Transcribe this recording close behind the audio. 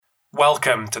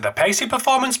Welcome to the Pacey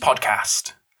Performance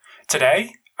Podcast.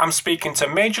 Today, I'm speaking to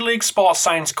Major League Sports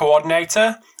Science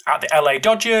Coordinator at the LA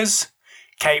Dodgers,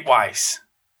 Kate Weiss.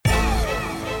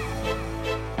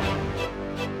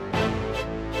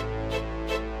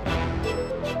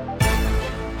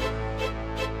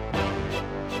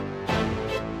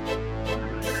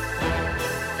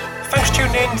 Thanks for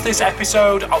tuning in to this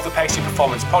episode of the Pacey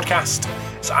Performance Podcast.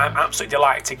 So I'm absolutely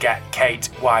delighted to get Kate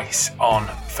Weiss on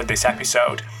for this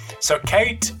episode. So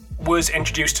Kate was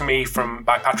introduced to me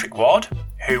by Patrick Ward,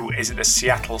 who is at the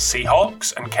Seattle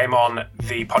Seahawks and came on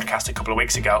the podcast a couple of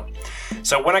weeks ago.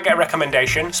 So when I get a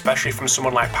recommendation, especially from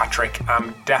someone like Patrick,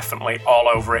 I'm definitely all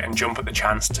over it and jump at the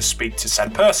chance to speak to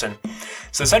said person.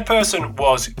 So said person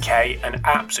was Kate and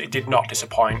absolutely did not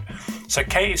disappoint. So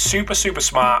Kate is super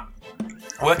smart,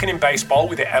 working in baseball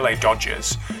with the LA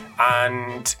Dodgers.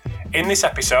 And in this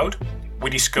episode, we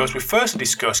first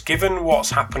discussed, given what's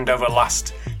happened over the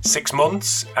last 6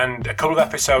 months and a couple of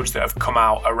episodes that have come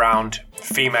out around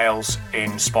females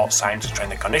in sports science and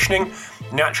strength and conditioning,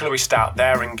 naturally we start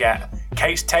there and get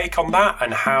Kate's take on that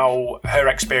and how her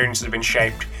experiences have been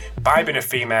shaped by being a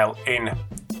female in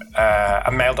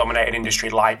a male-dominated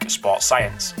industry like sports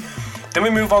science. Then we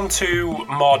move on to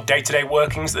more day-to-day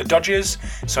workings at the Dodgers,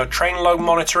 so train load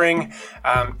monitoring,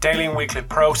 daily and weekly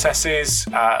processes,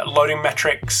 loading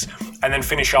metrics, and then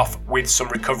finish off with some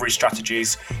recovery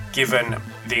strategies given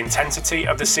the intensity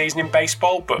of the season in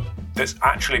baseball, but that's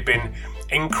actually been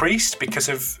increased because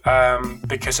of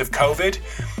COVID.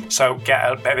 So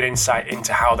get a bit of an insight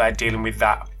into how they're dealing with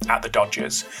that at the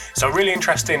Dodgers. So a really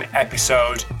interesting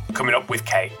episode coming up with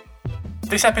Kate.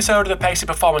 This episode of the Pacey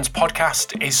Performance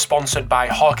Podcast is sponsored by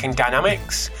Hawkin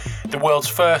Dynamics, the world's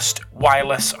first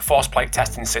wireless force plate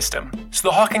testing system. So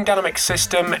the Hawkin Dynamics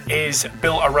system is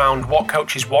built around what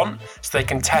coaches want so they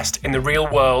can test in the real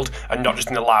world and not just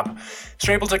in the lab. So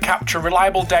they're able to capture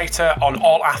reliable data on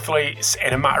all athletes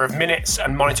in a matter of minutes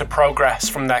and monitor progress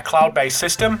from their cloud-based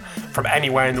system from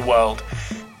anywhere in the world.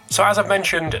 So as I've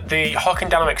mentioned, the Hawkin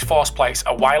Dynamics force plates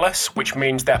are wireless, which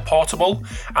means they're portable,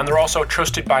 and they're also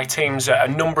trusted by teams at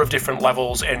a number of different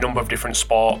levels in a number of different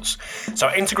sports.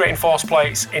 So integrating force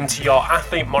plates into your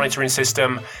athlete monitoring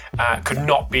system could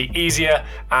not be easier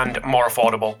and more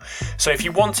affordable. So if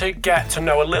you want to get to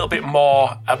know a little bit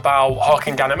more about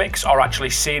Hawkin Dynamics or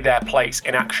actually see their plates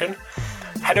in action,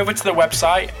 head over to the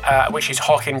website, which is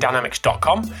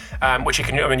hawkindynamics.com, which you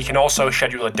can also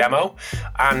schedule a demo,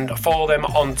 and follow them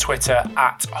on Twitter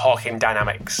at Hawkin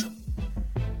Dynamics.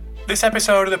 This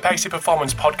episode of the Pacey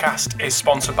Performance Podcast is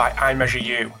sponsored by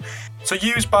iMeasureU. So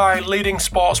used by leading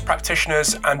sports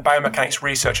practitioners and biomechanics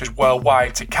researchers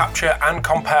worldwide to capture and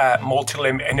compare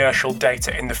multi-limb inertial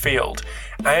data in the field,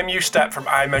 IMU Step from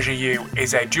iMeasureU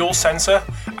is a dual sensor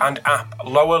and app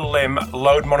lower limb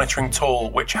load monitoring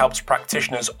tool which helps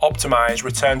practitioners optimize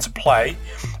return to play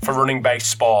for running-based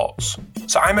sports.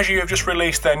 So iMeasureU have just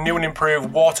released their new and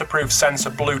improved waterproof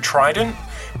sensor Blue Trident,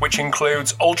 which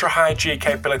includes ultra-high G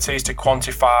capabilities to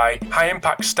quantify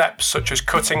high-impact steps such as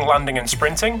cutting, landing and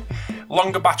sprinting,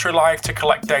 longer battery life to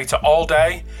collect data all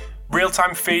day,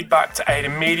 real-time feedback to aid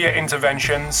immediate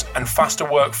interventions, and faster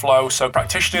workflow so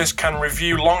practitioners can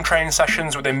review long training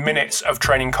sessions within minutes of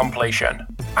training completion.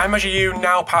 iMeasureU,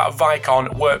 now part of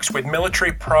Vicon, works with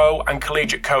military, pro and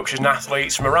collegiate coaches and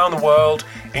athletes from around the world,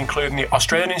 including the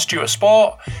Australian Institute of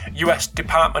Sport, US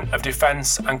Department of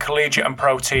Defense and collegiate and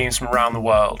pro teams from around the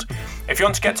world. If you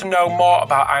want to get to know more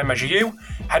about iMeasureU,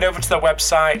 head over to their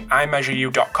website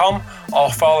iMeasureU.com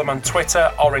or follow them on Twitter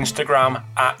or Instagram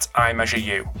at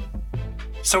iMeasureU.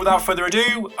 So without further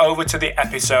ado, over to the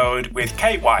episode with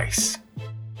Kate Weiss.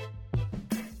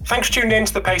 Thanks for tuning in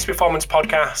to the Pacey Performance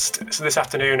Podcast. So this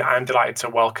afternoon, I'm delighted to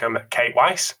welcome Kate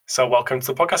Weiss. So welcome to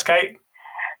the podcast, Kate.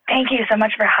 Thank you so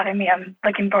much for having me. I'm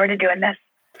looking forward to doing this.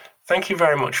 Thank you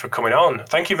very much for coming on.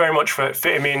 Thank you very much for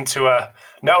fitting me into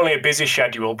not only a busy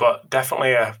schedule, but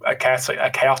definitely a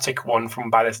chaotic one from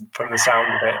the sound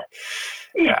of it.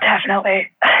 Yeah,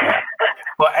 definitely. Yeah.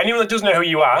 Well, anyone that doesn't know who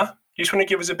you are, you just want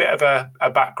to give us a bit of a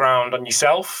background on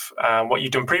yourself, what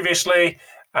you've done previously,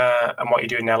 and what you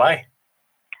do in LA.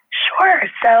 Sure.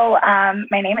 So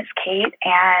my name is Kate,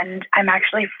 and I'm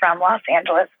actually from Los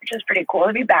Angeles, which is pretty cool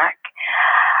to be back.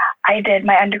 I did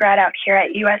my undergrad out here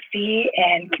at USC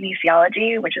in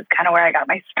kinesiology, which is kind of where I got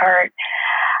my start.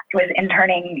 I was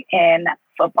interning in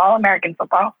football, American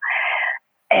football,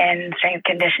 and strength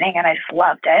conditioning, and I just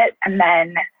loved it. And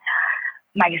then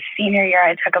my senior year,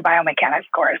 I took a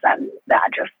biomechanics course, and that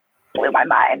just blew my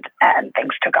mind, and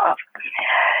things took off.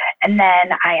 And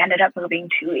then I ended up moving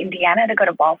to Indiana to go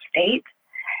to Ball State,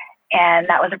 and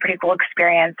that was a pretty cool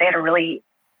experience. They had a really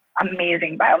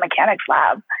amazing biomechanics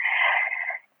lab.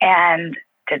 and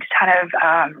did a ton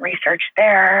of research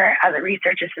there as a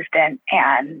research assistant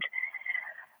and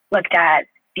looked at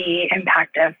the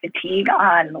impact of fatigue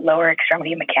on lower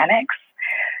extremity mechanics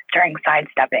during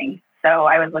sidestepping. So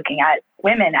I was looking at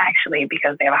women actually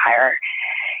because they have a higher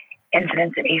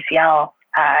incidence of ACL.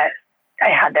 I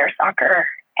had their soccer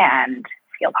and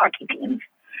field hockey teams.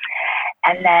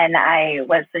 And then I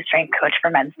was the strength coach for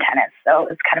men's tennis. So it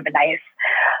was kind of a nice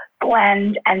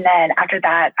blend. And then after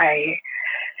that, I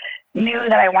knew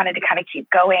that I wanted to kind of keep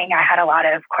going. I had a lot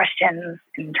of questions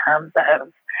in terms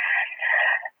of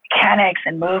mechanics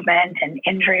and movement and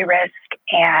injury risk.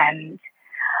 And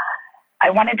I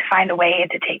wanted to find a way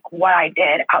to take what I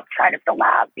did outside of the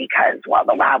lab, because while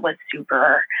the lab was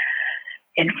super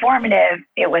informative,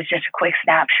 it was just a quick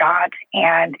snapshot,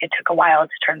 and it took a while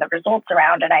to turn the results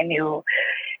around. And I knew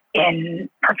in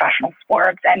professional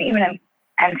sports and even in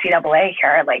NCAA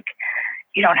here, like,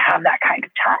 you don't have that kind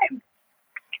of time.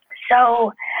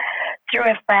 So through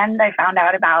a friend, I found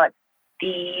out about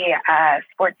the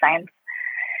sports science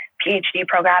PhD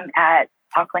program at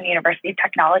Auckland University of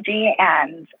Technology,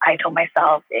 and I told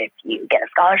myself, if you get a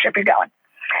scholarship, you're going.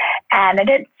 And I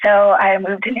did. So I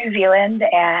moved to New Zealand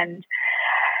and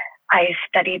I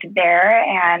studied there,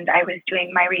 and I was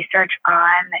doing my research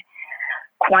on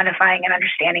quantifying and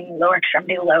understanding lower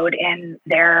extremity load in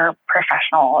their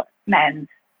professional men's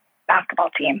basketball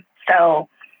team. So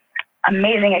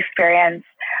amazing experience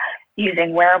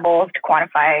using wearables to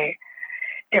quantify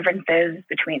differences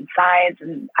between sides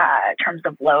and in terms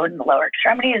of load in the lower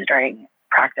extremities during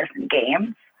practice and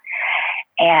games.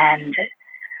 And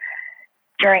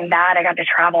during that, I got to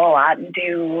travel a lot and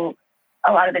do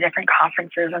a lot of the different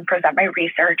conferences and present my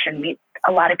research and meet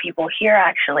a lot of people here,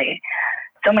 actually.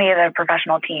 So many of the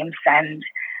professional teams send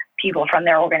people from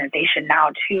their organization now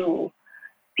to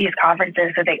these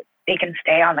conferences so they can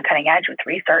stay on the cutting edge with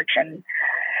research and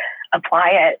apply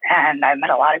it. And I met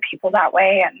a lot of people that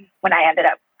way. And when I ended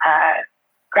up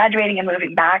graduating and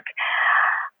moving back,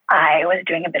 I was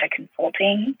doing a bit of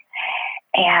consulting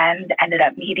and ended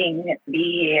up meeting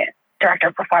the director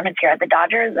of performance here at the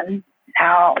Dodgers. And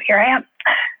now here I am.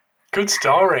 Good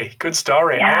story. Good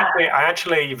story. Yeah. I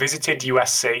actually visited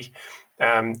USC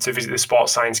to visit the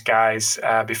sports science guys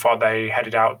before they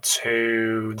headed out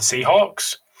to the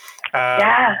Seahawks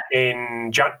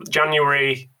in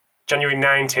January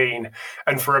 19.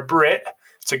 And for a Brit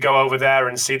to go over there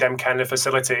and see them kind of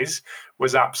facilities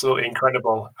was absolutely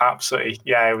incredible. Absolutely.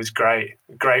 Yeah, it was great.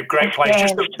 Great place.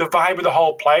 Just the vibe of the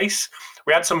whole place.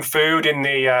 We had some food in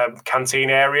the canteen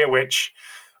area, which,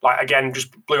 like, again, just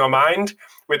blew my mind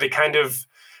with the kind of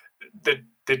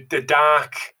the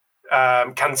dark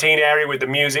canteen area with the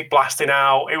music blasting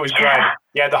out. It was great.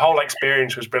 Yeah, the whole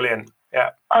experience was brilliant.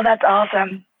 Yeah. Oh, that's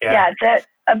awesome. Yeah, it's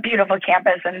a beautiful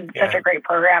campus and such a great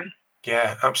program.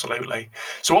 Yeah, absolutely.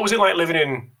 So what was it like living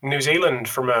in New Zealand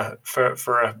for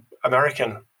a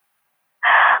American?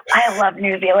 I love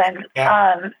New Zealand.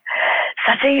 Yeah.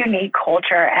 Such a unique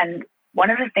culture. And one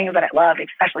of the things that I love,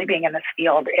 especially being in this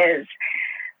field, is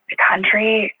the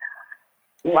country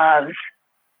loves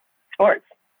sports.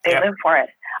 They live for it.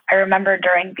 I remember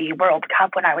during the World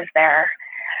Cup when I was there,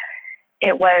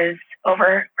 it was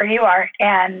over where you are.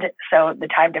 And so the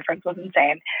time difference was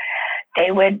insane.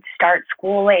 They would start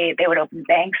school late. They would open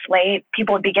banks late.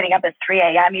 People would be getting up at 3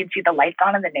 a.m. You'd see the lights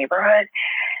on in the neighborhood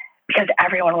because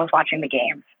everyone was watching the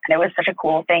games. And it was such a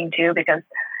cool thing, too, because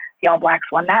the All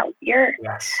Blacks won that year.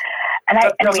 Yes. And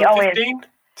we always...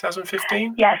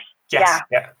 2015? Yes. Yeah.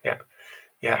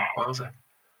 Wowza.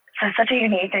 So such a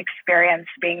unique experience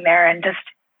being there. And just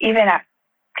even at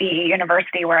the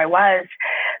university where I was,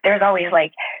 there's always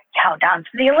like countdowns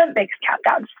to the Olympics,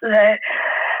 countdowns to the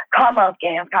Commonwealth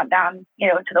Games, countdown,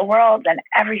 to the world. And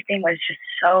everything was just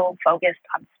so focused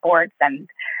on sports, and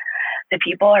the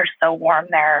people are so warm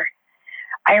there.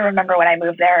 I remember when I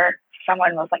moved there,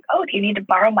 someone was like, "Oh, do you need to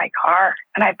borrow my car?"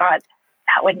 And I thought,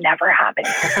 that would never happen.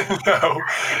 No.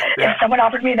 Yeah. If someone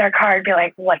offered me their car, I'd be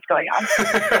like, what's going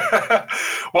on?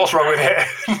 What's wrong with it?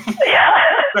 Yeah.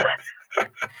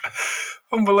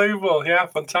 Unbelievable. Yeah,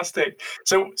 fantastic.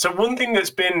 So one thing that's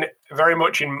been very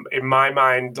much in my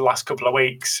mind the last couple of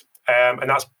weeks, and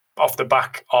that's off the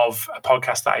back of a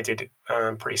podcast that I did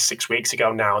probably 6 weeks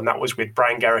ago now, and that was with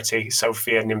Brian Geraghty,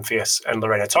 Sophia Nymphius, and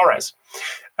Lorena Torres.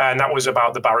 And that was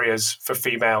about the barriers for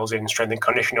females in strength and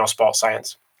conditioning or sports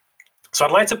science. So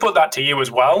I'd like to put that to you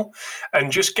as well,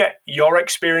 and just get your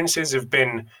experiences of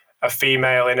being a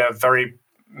female in a very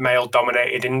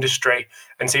male-dominated industry,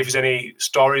 and see if there's any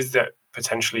stories that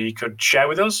potentially you could share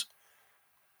with us.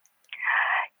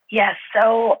 Yes,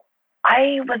 so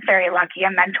I was very lucky. A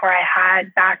mentor I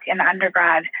had back in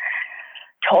undergrad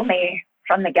told me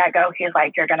from the get-go, he's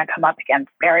like, you're going to come up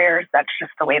against barriers. That's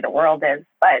just the way the world is.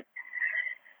 But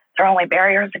they're only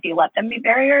barriers if you let them be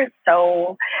barriers.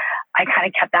 So I kind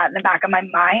of kept that in the back of my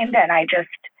mind. And I just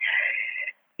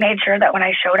made sure that when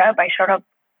I showed up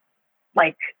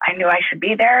like I knew I should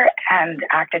be there and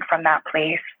acted from that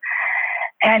place.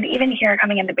 And even here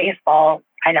coming into baseball,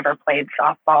 I never played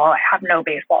softball. I have no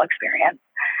baseball experience.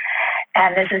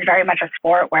 And this is very much a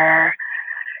sport where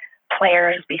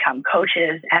players become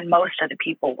coaches, and most of the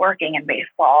people working in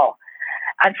baseball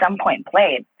at some point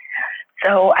played.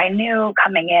 So I knew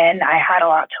coming in, I had a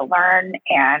lot to learn,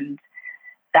 and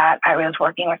that I was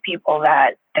working with people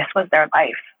that this was their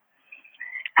life.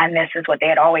 And this is what they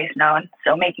had always known.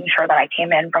 So making sure that I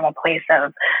came in from a place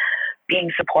of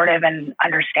being supportive and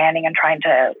understanding and trying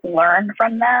to learn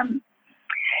from them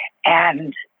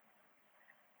and,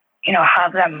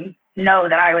 have them know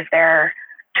that I was there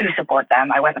to support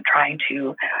them. I wasn't trying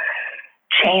to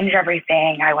change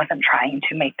everything. I wasn't trying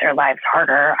to make their lives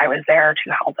harder. I was there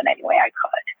to help in any way I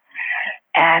could.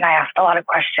 And I asked a lot of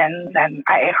questions, and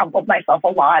I humbled myself a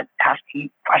lot, asking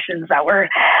questions that were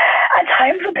at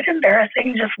times a bit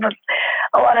embarrassing, just with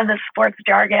a lot of the sports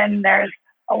jargon. There's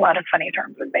a lot of funny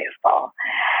terms in baseball.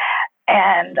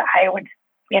 And I would,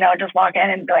 just walk in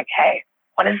and be like, hey,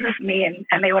 what does this mean?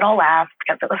 And they would all laugh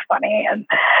because it was funny. And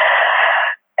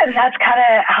that's kind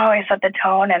of how I set the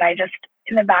tone. And I just,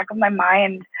 in the back of my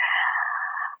mind,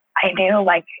 I knew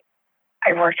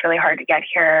I worked really hard to get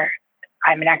here.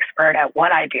 I'm an expert at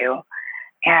what I do,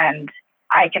 and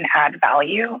I can add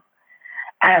value.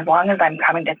 And as long as I'm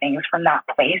coming to things from that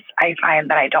place, I find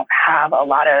that I don't have a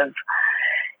lot of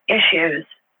issues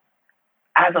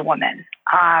as a woman.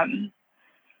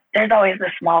 There's always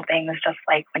the small things, just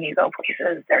like when you go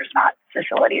places, there's not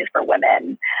facilities for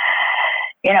women.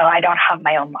 I don't have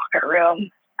my own locker room.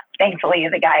 Thankfully,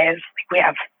 the guys, we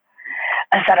have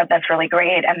a setup that's really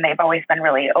great, and they've always been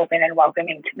really open and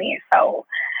welcoming to me. So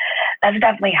that's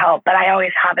definitely helped. But I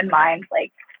always have in mind,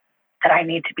 that I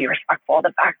need to be respectful of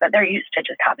the fact that they're used to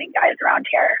just having guys around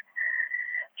here.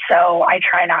 So I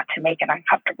try not to make it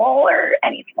uncomfortable or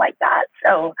anything like that.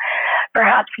 So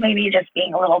perhaps maybe just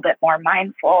being a little bit more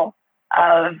mindful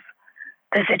of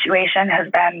the situation has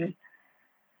been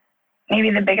maybe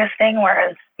the biggest thing,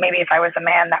 whereas maybe if I was a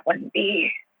man, that wouldn't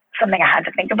be something I had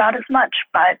to think about as much.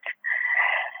 But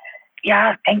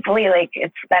yeah, thankfully,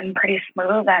 it's been pretty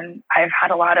smooth, and I've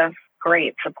had a lot of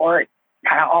great support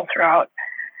kind of all throughout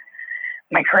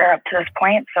my career up to this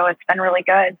point. So it's been really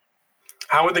good.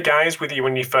 How were the guys with you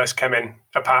when you first came in,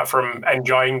 apart from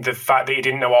enjoying the fact that you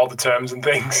didn't know all the terms and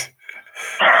things?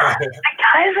 The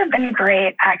guys have been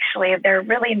great, actually. They're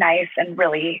really nice, and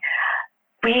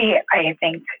I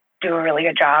think, do a really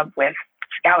good job with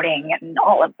scouting and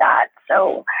all of that.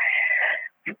 So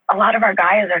a lot of our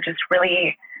guys are just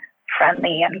really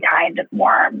friendly and kind and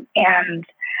warm. And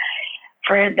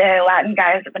for the Latin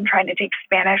guys, I've been trying to take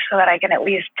Spanish so that I can at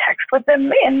least text with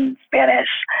them in Spanish.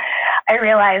 I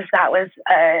realized that was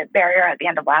a barrier at the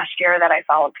end of last year that I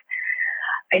felt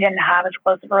I didn't have as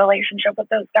close of a relationship with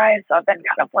those guys. So I've been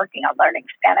kind of working on learning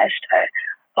Spanish to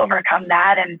overcome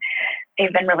that. And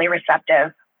they've been really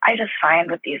receptive. I just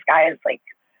find with these guys,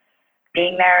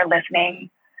 being there, listening,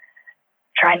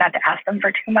 trying not to ask them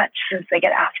for too much since they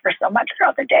get asked for so much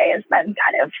throughout the day has been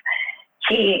kind of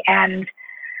key. And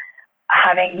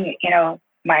having,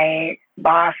 my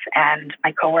boss and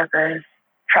my coworkers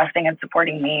trusting and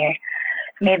supporting me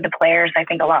made the players, I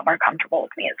think, a lot more comfortable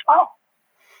with me as well.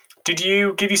 Did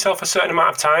you give yourself a certain amount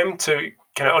of time to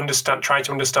kind of try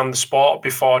to understand the sport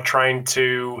before trying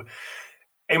to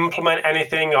implement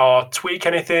anything or tweak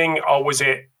anything? Or was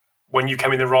it, when you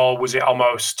came in the role, was it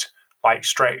almost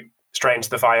straight into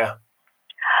the fire?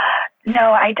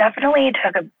 No, I definitely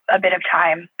took a bit of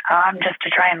time just to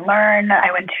try and learn.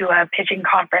 I went to a pitching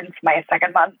conference my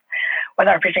second month with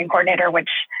our pitching coordinator, which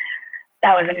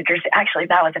that was an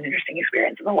interesting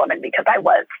experience as a woman, because I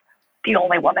was the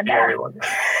only woman there.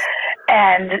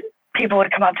 And people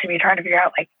would come up to me trying to figure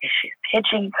out, is she a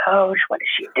pitching coach? What does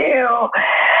she do?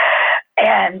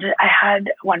 And I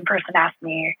had one person ask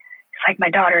me, it's my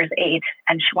daughter is 8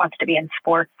 and she wants to be in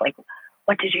sports.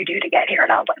 What did you do to get here?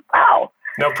 And I was like, wow.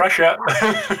 No pressure.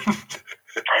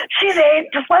 She's 8.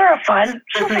 Just let her have fun.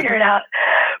 She'll figure it out.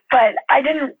 But I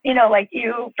didn't,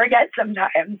 you forget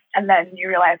sometimes, and then you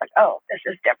realize, oh, this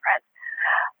is different.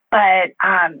 But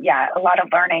a lot of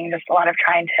learning, just a lot of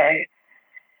trying to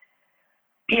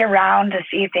be around to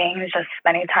see things, just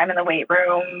spending time in the weight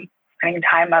room, spending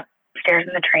time upstairs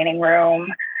in the training room,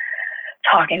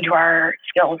 talking to our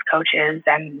skills coaches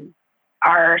and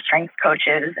our strength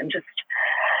coaches, and just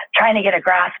trying to get a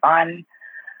grasp on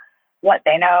what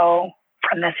they know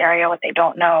from this area, what they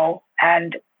don't know,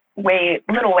 and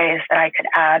little ways that I could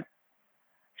add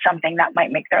something that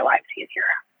might make their lives easier.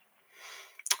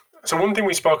 So one thing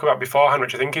we spoke about beforehand,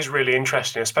 which I think is really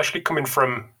interesting, especially coming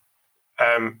from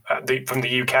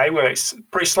the UK, where it's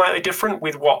pretty slightly different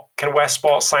with where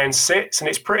sports science sits, and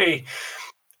it's pretty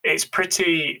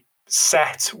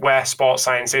set where sports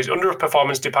science is under a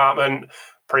performance department,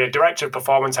 probably a director of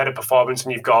performance, head of performance,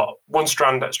 and you've got one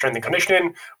strand at strength and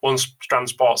conditioning, one strand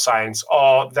sports science,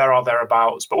 or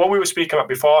thereabouts. But what we were speaking about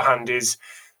beforehand is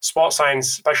sports science,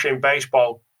 especially in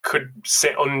baseball, could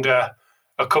sit under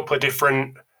a couple of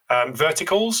different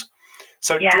verticals.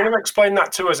 So do you want to explain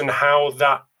that to us and how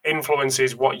that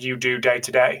influences what you do day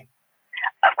to day?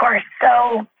 Of course.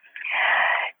 So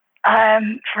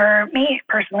for me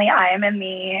personally, I am in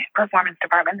the performance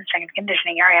department, the strength and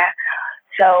conditioning area.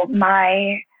 So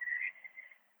my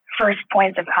first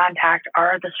points of contact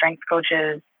are the strength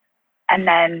coaches, and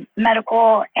then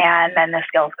medical, and then the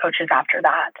skills coaches after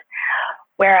that.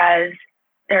 Whereas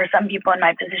there are some people in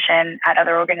my position at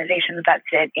other organizations that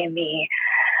sit in the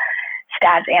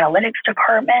stats analytics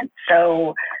department.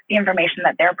 So the information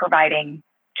that they're providing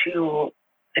to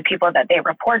the people that they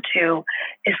report to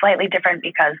is slightly different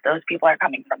because those people are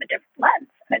coming from a different lens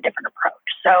and a different approach.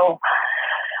 So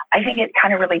I think it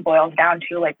kind of really boils down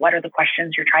to like, what are the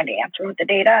questions you're trying to answer with the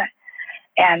data?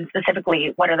 And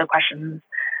specifically, what are the questions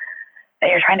that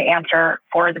you're trying to answer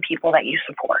for the people that you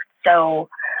support? So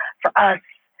for us,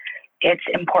 it's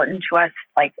important to us,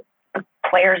 like the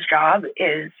player's job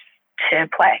is to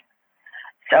play.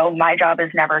 So my job is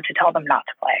never to tell them not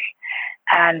to play.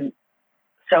 And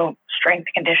so strength,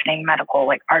 conditioning, medical,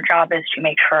 like our job is to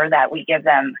make sure that we give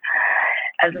them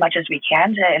as much as we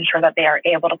can to ensure that they are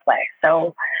able to play.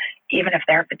 So even if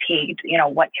they're fatigued,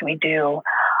 what can we do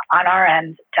on our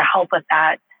end to help with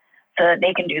that so that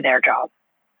they can do their job?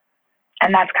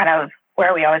 And that's kind of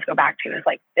where we always go back to, is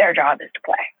like their job is to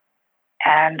play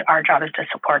and our job is to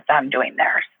support them doing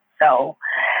theirs. So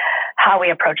how we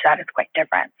approach that is quite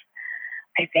different,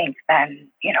 I think, than,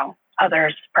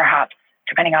 others perhaps,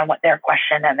 depending on what their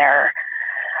question and their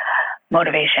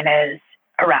motivation is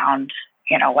around,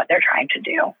 what they're trying to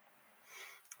do.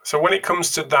 So when it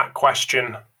comes to that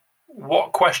question,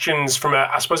 what questions from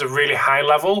a really high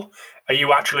level are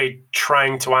you actually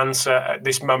trying to answer at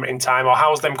this moment in time? Or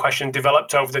how has them questions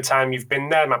developed over the time you've been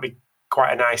there? It might be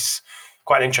quite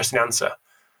an interesting answer.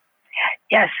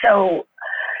 Yes. So,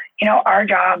 our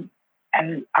job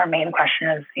and our main question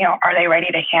is, are they ready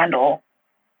to handle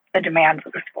the demands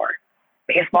of the sport?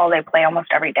 Baseball, they play almost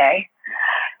every day.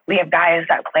 We have guys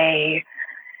that play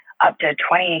up to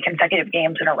 20 consecutive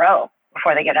games in a row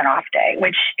before they get an off day,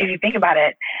 which, if you think about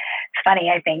it, it's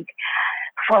funny. I think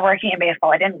before working in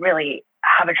baseball, I didn't really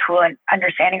have a true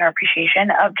understanding or appreciation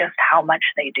of just how much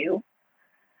they do.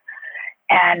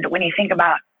 And when you think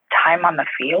about time on the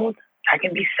field, that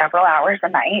can be several hours a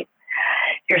night.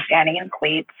 You're standing in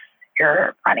cleats,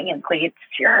 you're running in cleats,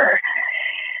 you're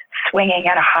swinging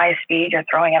at a high speed, you're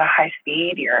throwing at a high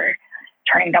speed, you're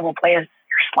turning double plays,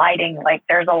 you're sliding. Like,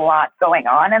 there's a lot going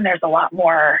on, and there's a lot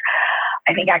more,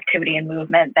 I think, activity and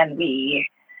movement than we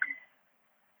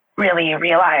really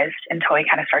realized until we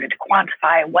kind of started to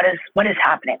quantify what is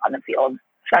happening on the field,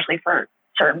 especially for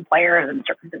certain players in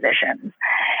certain positions,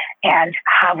 and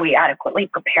have we adequately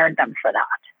prepared them for that.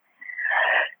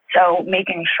 So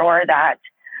making sure that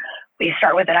we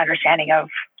start with an understanding of,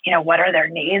 what are their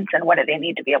needs and what do they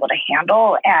need to be able to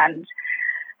handle, and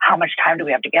how much time do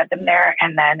we have to get them there,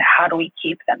 and then how do we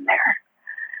keep them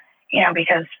there?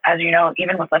 Because as you know,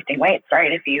 even with lifting weights,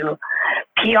 right, if you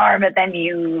PR but then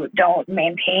you don't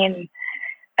maintain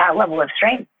that level of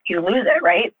strength, you lose it,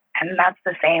 right? And that's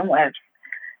the same with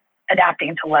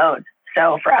adapting to load.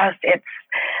 So for us, it's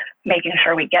making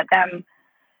sure we get them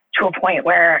to a point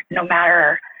where no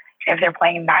matter if they're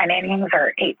playing 9 innings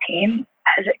or 18,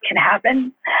 as it can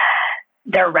happen,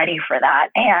 they're ready for that.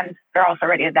 And they're also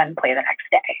ready to then play the next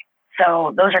day.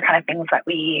 So those are kind of things that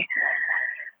we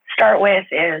start with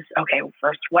is, okay,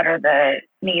 first, what are the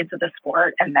needs of the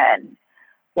sport? And then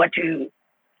what do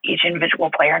each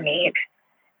individual player need?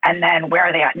 And then where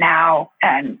are they at now?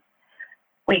 And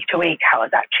week to week, how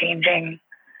is that changing?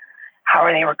 How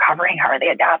are they recovering? How are they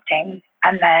adapting?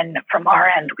 And then from our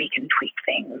end, we can tweak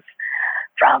things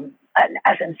from an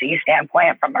S&C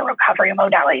standpoint, from a recovery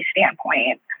modality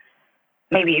standpoint,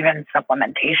 maybe even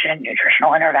supplementation,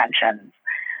 nutritional interventions,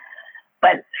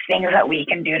 but things that we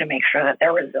can do to make sure that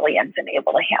they're resilient and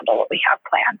able to handle what we have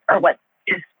planned, or what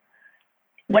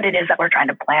it is that we're trying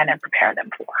to plan and prepare them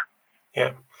for.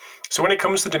 Yeah. So when it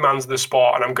comes to demands of the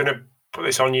sport, and I'm going to put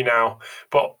this on you now,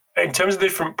 but In terms of the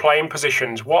different playing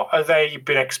positions, what are they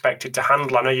been expected to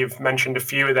handle? I know you've mentioned a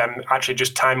few of them. Actually,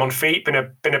 just time on feet been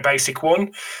a basic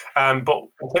one, but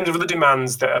in terms of the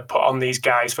demands that are put on these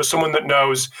guys, for someone that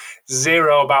knows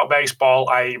zero about baseball,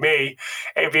 i.e., me,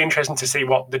 it'd be interesting to see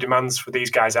what the demands for these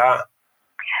guys are.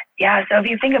 Yeah, so if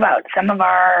you think about some of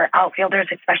our outfielders,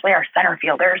 especially our center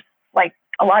fielders, like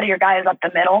a lot of your guys up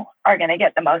the middle are going to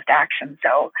get the most action.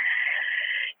 So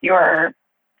your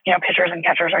pitchers and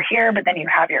catchers are here, but then you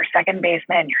have your second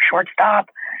baseman, your shortstop,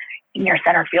 and your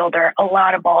center fielder. A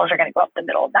lot of balls are going to go up the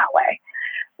middle that way,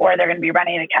 or they're going to be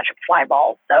running to catch up fly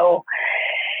balls. So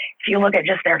if you look at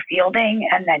just their fielding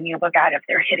and then you look at if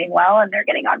they're hitting well and they're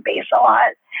getting on base a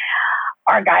lot,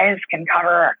 our guys can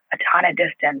cover a ton of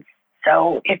distance.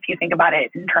 So if you think about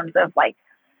it in terms of like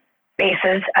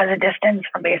bases as a distance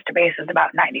from base to base is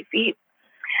about 90 feet.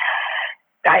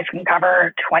 Guys can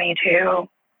cover 22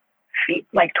 feet,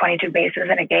 like 22 bases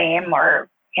in a game, or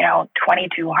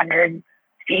 2,200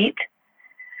 feet.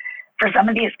 For some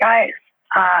of these guys,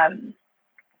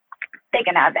 they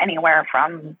can have anywhere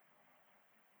from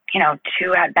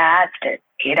 2 at bats to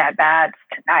 8 at bats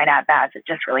to 9 at bats. It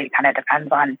just really kind of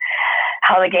depends on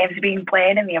how the game's being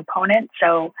played and the opponent.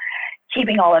 So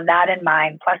keeping all of that in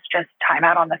mind, plus just time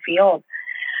out on the field,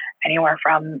 anywhere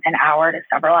from an hour to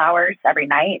several hours every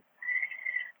night,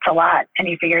 it's a lot. And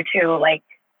you figure too, like,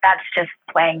 that's just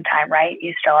playing time, right?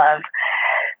 You still have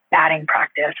batting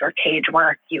practice or cage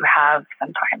work. You have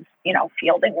sometimes,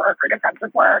 fielding work or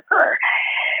defensive work, or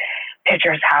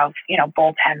pitchers have,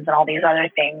 bullpens and all these other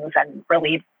things, and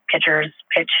relief pitchers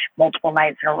pitch multiple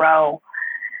nights in a row.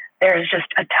 There's just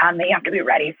a ton that you have to be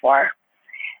ready for.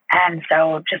 And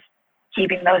so just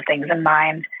keeping those things in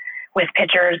mind with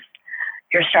pitchers,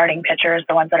 your starting pitchers,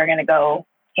 the ones that are going to go,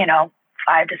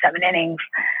 5 to 7 innings,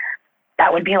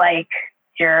 that would be like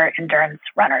your endurance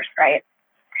runners, right?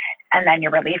 And then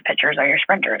your relief pitchers are your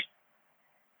sprinters,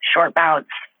 short bouts,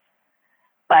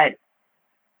 but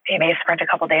they may sprint a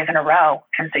couple days in a row.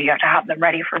 And so you have to have them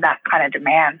ready for that kind of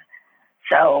demand.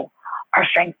 So our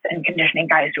strength and conditioning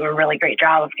guys do a really great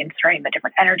job of considering the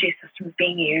different energy systems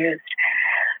being used,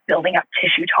 building up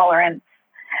tissue tolerance,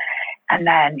 and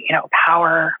then,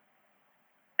 power,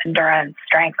 endurance,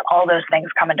 strength, all those things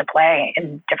come into play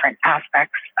in different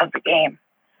aspects of the game.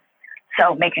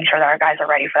 So making sure that our guys are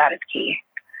ready for that is key.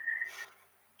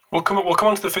 We'll come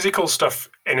on to the physical stuff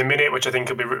in a minute, which I think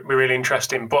will be really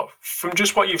interesting. But from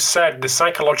just what you've said, the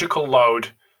psychological load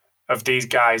of these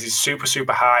guys is super,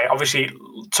 super high. Obviously,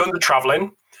 tons of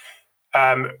traveling,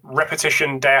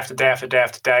 repetition day after day after day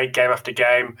after day, game after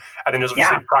game, and then there's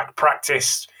obviously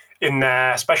practice in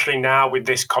there, especially now with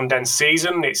this condensed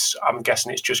season. I'm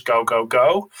guessing it's just go, go,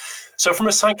 go. So from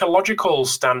a psychological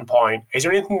standpoint, is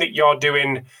there anything that you're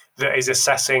doing that is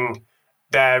assessing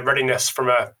their readiness from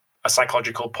a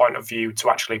psychological point of view to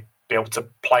actually be able to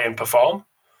play and perform?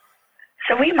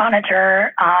 So we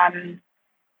monitor, how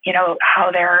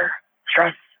their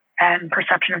stress and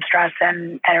perception of stress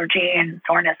and energy and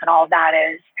soreness and all of that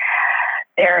is.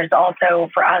 There's also,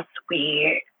 for us,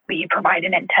 we provide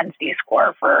an intensity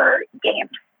score for games.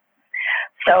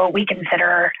 So we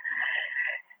consider,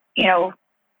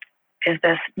 is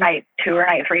this night 2 or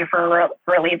night 3 for a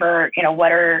reliever?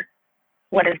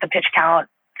 What is the pitch count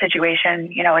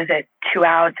situation? Is it 2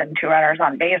 outs and 2 runners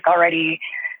on base already?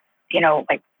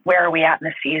 Like, where are we at in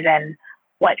the season?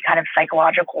 What kind of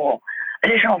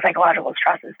additional psychological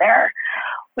stress is there?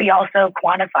 We also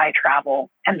quantify travel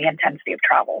and the intensity of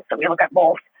travel. So we look at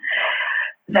both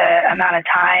the amount of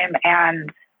time and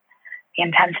the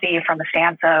intensity from the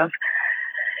stance of,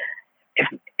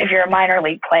 if you're a minor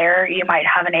league player, you might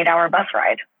have an 8-hour bus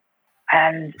ride.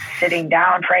 And sitting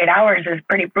down for 8 hours is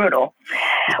pretty brutal.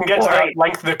 You can get to the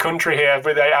length of the country here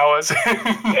with 8 hours.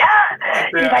 Yeah.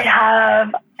 You might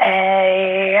have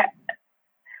a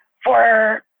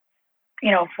 4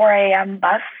 a.m.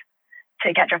 bus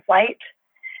to catch a flight,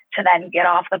 to then get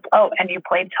off and you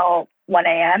played till 1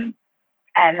 a.m.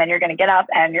 and then you're going to get up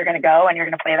and you're going to go and you're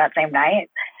going to play that same night.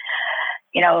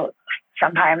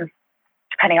 Sometimes,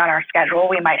 depending on our schedule,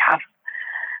 we might have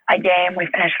a game, we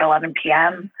finish at 11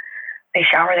 p.m., they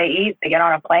shower, they eat, they get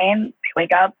on a plane, they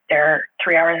wake up, they're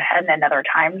 3 hours ahead in another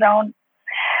time zone.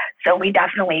 So we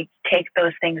definitely take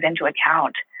those things into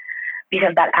account,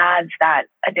 because that adds that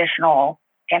additional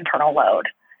internal load.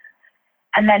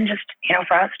 And then just,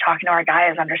 for us, talking to our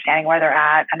guys, understanding where they're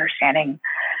at, understanding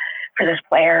for this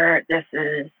player, this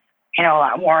is, a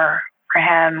lot more for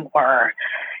him, or,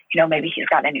 maybe he's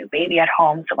got a new baby at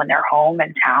home. So when they're home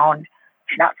in town,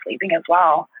 he's not sleeping as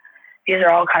well. These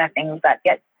are all kind of things that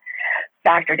get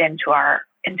factored into our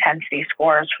intensity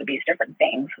scores for these different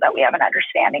things, so that we have an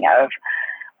understanding of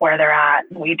where they're at.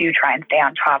 We do try and stay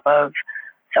on top of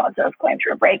so-and-so's going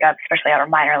through a breakup, especially at a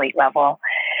minor league level.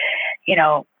 You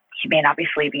know, he may not be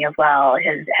sleeping as well.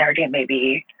 His energy may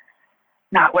be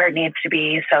not where it needs to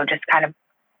be. So just kind of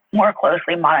more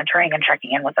closely monitoring and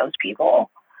checking in with those people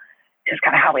is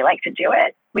kind of how we like to do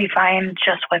it. We find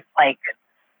just with like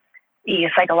the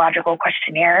psychological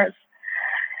questionnaires,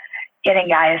 getting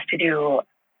guys to do,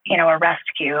 you know, a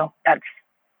rescue that's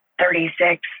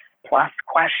 36 plus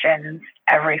questions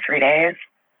every 3 days.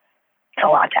 It's a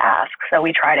lot to ask. So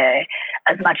we try to,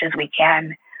 as much as we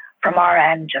can from our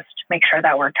end, just make sure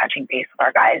that we're touching base with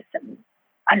our guys and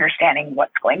understanding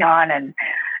what's going on and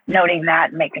noting that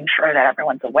and making sure that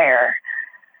everyone's aware,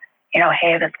 you know,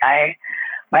 hey, this guy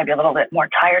might be a little bit more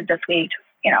tired this week,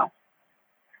 you know,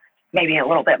 maybe a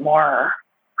little bit more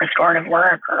restorative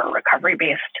work or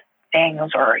recovery-based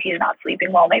things, or he's not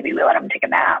sleeping well, maybe we let him take a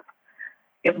nap,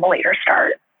 give him a later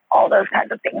start. All those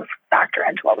kinds of things factor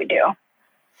into what we do.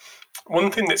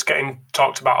 One thing that's getting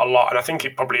talked about a lot, and I think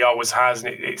it probably always has,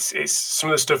 and it's some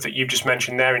of the stuff that you've just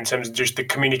mentioned there in terms of just the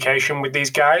communication with these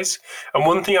guys. And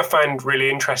one thing I find really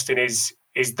interesting is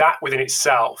that within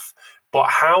itself, but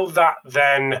how that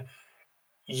then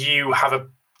you have a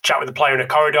chat with the player in a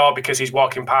corridor because he's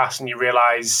walking past and you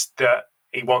realise that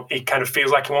he kind of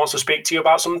feels like he wants to speak to you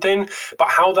about something, but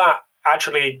how that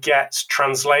actually gets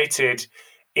translated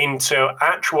into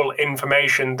actual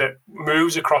information that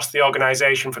moves across the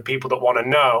organization for people that want to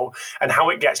know, and how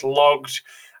it gets logged,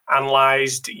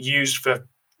 analyzed, used for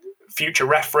future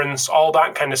reference, all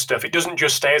that kind of stuff. It doesn't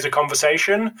just stay as a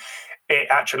conversation. It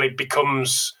actually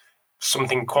becomes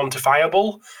something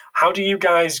quantifiable. How do you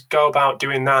guys go about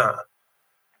doing that?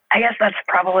 I guess that's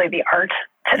probably the art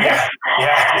to this.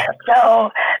 Yeah.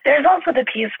 So there's also the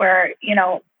piece where, you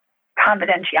know,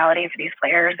 confidentiality for these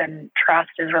players and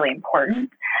trust is really important.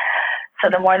 So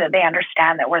the more that they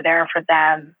understand that we're there for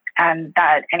them and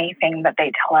that anything that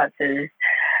they tell us is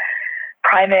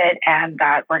private and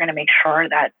that we're going to make sure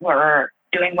that we're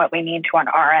doing what we need to on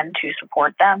our end to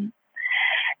support them.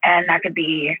 And that could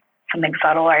be something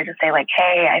subtle, or just say like,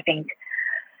 hey, I think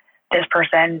this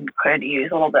person could use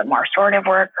a little bit more restorative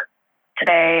work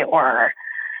today, or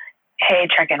hey,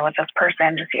 check in with this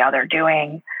person to see how they're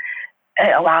doing.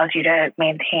 It allows you to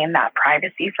maintain that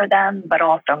privacy for them, but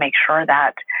also make sure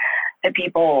that the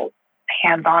people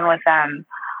hands-on with them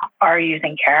are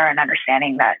using care and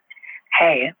understanding that,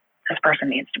 hey, this person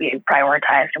needs to be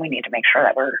prioritized and we need to make sure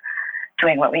that we're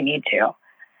doing what we need to.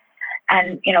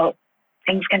 And, you know,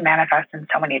 things can manifest in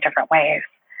so many different ways,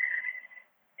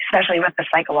 especially with the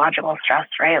psychological stress,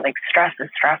 right? Like stress is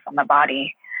stress on the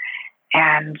body.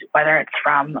 And whether it's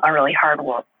from a really hard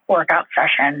workout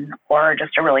session or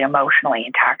just a really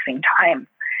emotionally taxing time,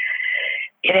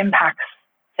 it impacts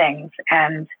things.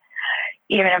 And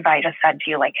even if I just said to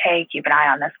you, like, hey, keep an eye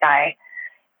on this guy,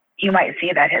 you might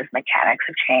see that his mechanics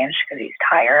have changed because he's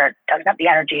tired, doesn't have the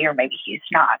energy, or maybe he's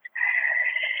not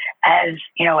as,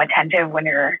 you know, attentive when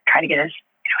you're trying to get his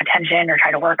attention or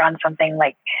try to work on something.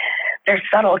 Like, there's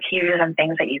subtle cues and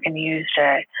things that you can use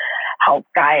to help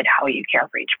guide how you care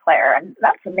for each player. And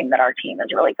that's something that our team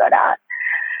is really good at.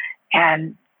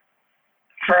 And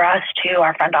for us too,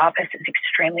 our front office is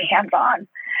extremely hands-on.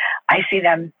 I see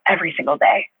them every single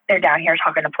day. They're down here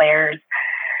talking to players.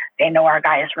 They know our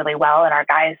guys really well, and our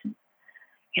guys,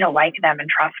 you know, like them and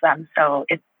trust them. So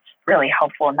it's really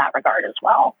helpful in that regard as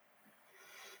well.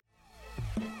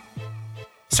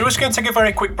 So we're just going to take a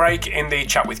very quick break in the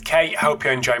chat with Kate. Hope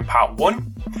you're enjoying part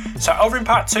 1. So over in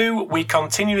part 2, we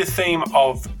continue the theme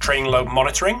of training load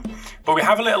monitoring, but we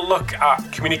have a little look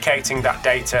at communicating that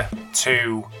data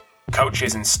to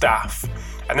coaches and staff.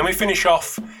 And then we finish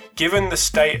off, given the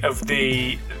state of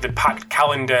the packed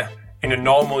calendar in a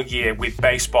normal year with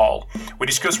baseball, we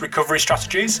discuss recovery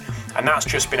strategies, and that's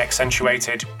just been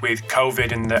accentuated with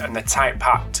COVID and the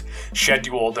tight-packed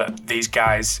schedule that these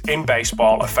guys in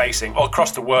baseball are facing, all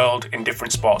across the world in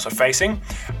different sports are facing,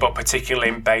 but particularly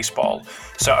in baseball.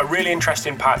 So a really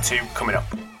interesting part 2 coming up.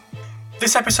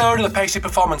 This episode of the Pacey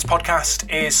Performance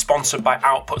Podcast is sponsored by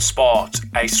Output Sport,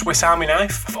 a Swiss Army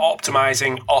knife for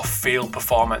optimizing off-field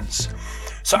performance.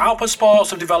 So Output Sports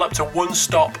have developed a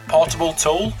one-stop portable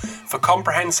tool for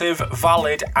comprehensive,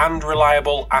 valid and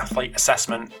reliable athlete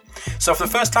assessment. So for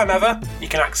the first time ever, you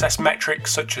can access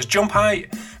metrics such as jump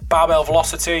height, barbell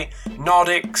velocity,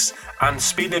 Nordics and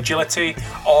speed agility,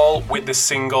 all with the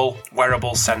single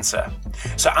wearable sensor.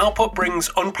 So Output brings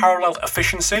unparalleled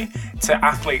efficiency to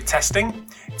athlete testing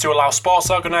to allow sports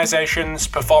organizations,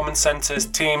 performance centers,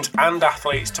 teams and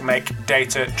athletes to make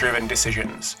data-driven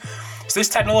decisions. So this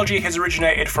technology has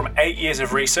originated from 8 years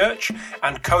of research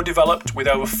and co-developed with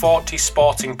over 40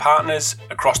 sporting partners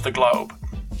across the globe.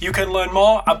 You can learn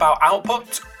more about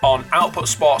Output on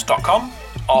outputsports.com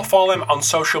or follow them on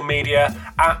social media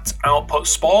at Output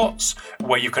Sports,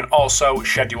 where you can also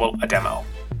schedule a demo.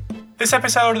 This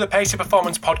episode of the Pacey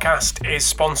Performance Podcast is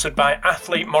sponsored by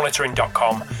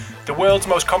AthleteMonitoring.com, the world's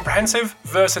most comprehensive,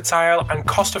 versatile and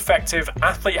cost-effective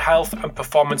athlete health and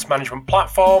performance management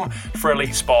platform for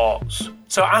elite sports.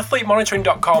 So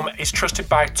AthleteMonitoring.com is trusted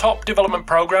by top development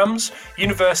programs,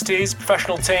 universities,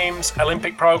 professional teams,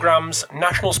 Olympic programs,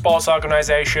 national sports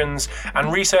organizations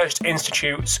and research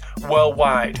institutes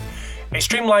worldwide. It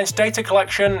streamlines data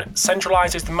collection,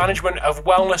 centralizes the management of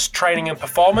wellness, training and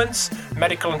performance,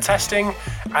 medical and testing,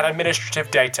 and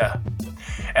administrative data.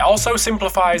 It also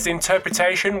simplifies the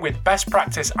interpretation with best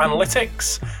practice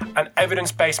analytics and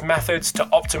evidence-based methods to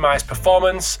optimize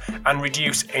performance and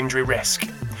reduce injury risk.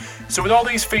 So with all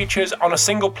these features on a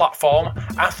single platform,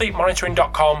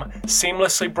 AthleteMonitoring.com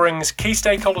seamlessly brings key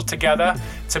stakeholders together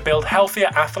to build healthier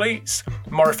athletes,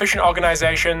 more efficient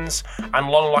organizations, and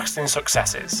long-lasting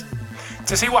successes.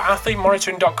 To see what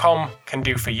AthleteMonitoring.com can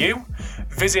do for you,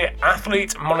 visit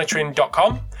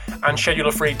AthleteMonitoring.com and schedule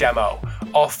a free demo,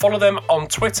 or follow them on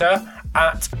Twitter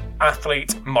at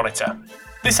AthleteMonitor.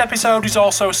 This episode is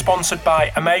also sponsored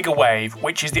by Omega Wave,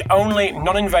 which is the only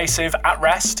non-invasive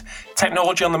at-rest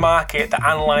technology on the market that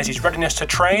analyses readiness to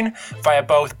train via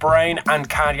both brain and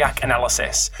cardiac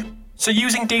analysis. So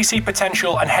using DC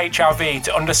potential and HRV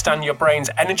to understand your brain's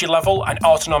energy level and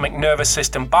autonomic nervous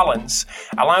system balance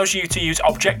allows you to use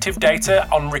objective data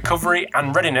on recovery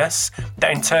and readiness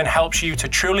that in turn helps you to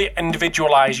truly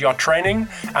individualize your training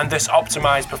and thus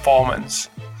optimize performance.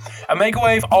 Omega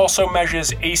Wave also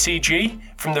measures ECG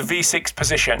from the V6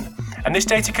 position, and this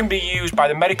data can be used by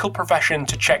the medical profession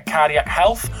to check cardiac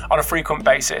health on a frequent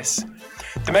basis.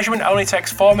 The measurement only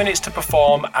takes 4 minutes to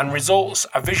perform, and results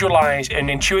are visualized in an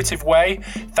intuitive way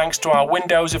thanks to our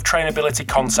windows of trainability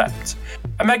concept.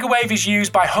 Omega Wave is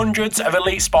used by hundreds of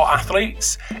elite sport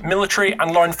athletes, military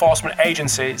and law enforcement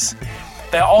agencies.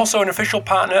 They are also an official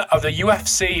partner of the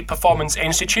UFC Performance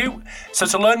Institute, so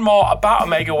to learn more about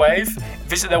Omega Wave,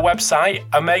 visit their website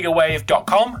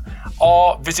omegawave.com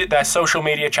or visit their social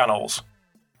media channels.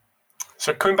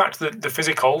 So coming back to the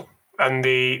physical and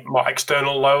the more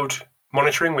external load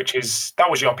monitoring, that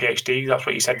was your PhD, that's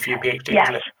what you said for your PhD, yes.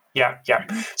 Isn't it? Yeah.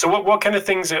 So what kind of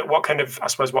things, what kind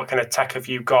of tech have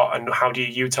you got, and how do you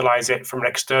utilize it from an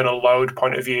external load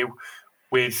point of view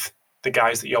with the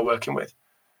guys that you're working with?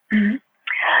 Mm-hmm.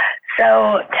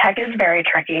 So tech is very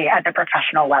tricky at the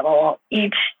professional level.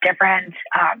 Each different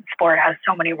sport has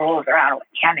so many rules around what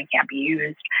can and can't be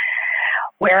used.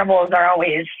 Wearables are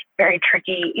always very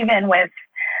tricky, even with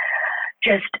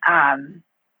just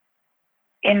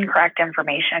incorrect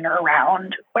information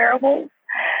around wearables.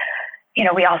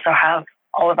 We also have,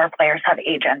 all of our players have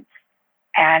agents,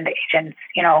 and agents,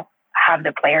 have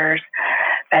the players'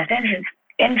 best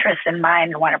interest in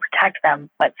mind and want to protect them,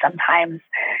 but sometimes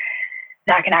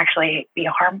that can actually be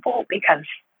harmful because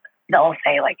they'll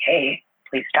say like, hey,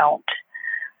 please don't,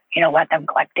 let them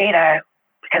collect data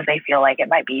because they feel like it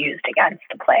might be used against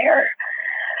the player.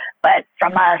 But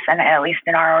from us, and at least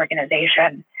in our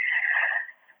organization,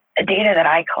 the data that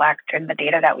I collect and the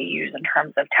data that we use in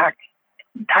terms of tech,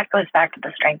 that goes back to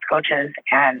the strength coaches,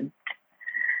 and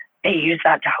they use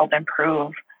that to help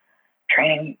improve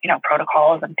training,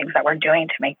 protocols and things that we're doing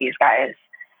to make these guys,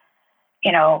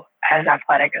 as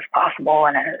athletic as possible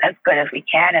and as good as we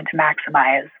can, and to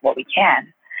maximize what we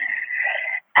can.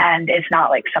 And it's not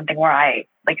like something where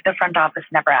the front office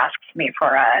never asks me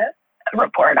for a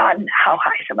report on how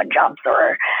high someone jumps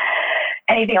or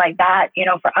anything like that.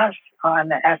 For us on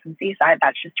the S&C side,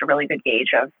 that's just a really good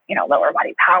gauge of, lower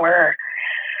body power,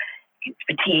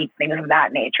 fatigue, things of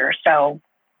that nature. So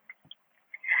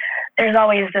there's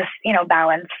always this,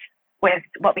 balance with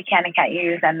what we can and can't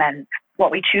use, and then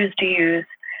what we choose to use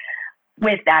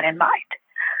with that in mind.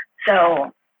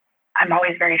 So I'm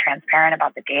always very transparent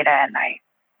about the data, and I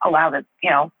allow the,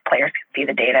 players can see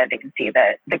the data, they can see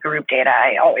the group data.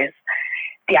 I always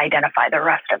de-identify the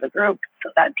rest of the group so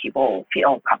that people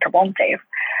feel comfortable and safe.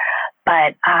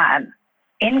 But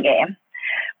in-game,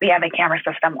 we have a camera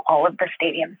system, all of the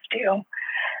stadiums do,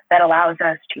 that allows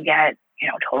us to get,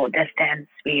 total distance,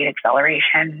 speed,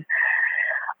 acceleration,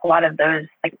 a lot of those,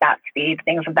 like bat speed,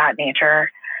 things of that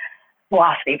nature,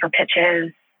 velocity for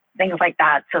pitches, things like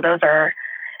that. So those are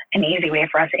an easy way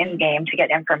for us in-game to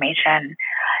get information.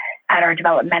 At our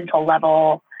developmental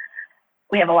level,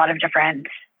 we have a lot of different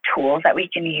tools that we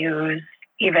can use.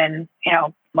 Even,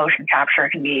 motion capture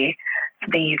can be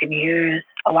something you can use.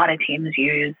 A lot of teams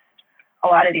use a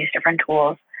lot of these different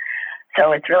tools.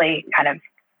 So it's really kind of,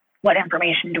 what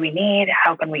information do we need?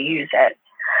 How can we use it?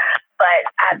 But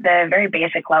at the very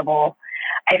basic level,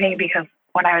 I think because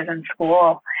when I was in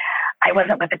school, I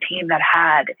wasn't with a team that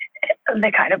had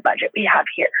the kind of budget we have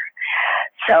here.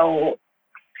 So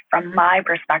from my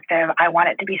perspective, I want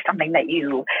it to be something that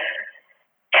you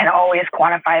can always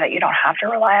quantify, that you don't have to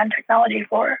rely on technology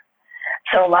for.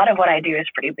 So a lot of what I do is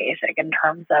pretty basic in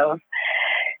terms of,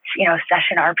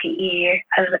 session RPE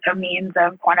as a means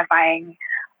of quantifying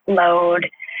load.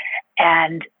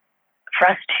 And for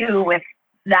us too, with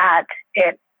that,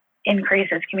 it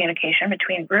increases communication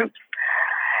between groups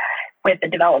with the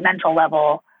developmental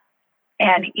level.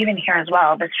 And even here as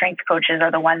well, the strength coaches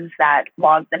are the ones that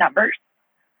log the numbers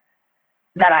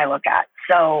that I look at.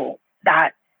 So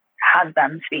that has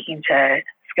them speaking to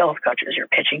skills coaches, your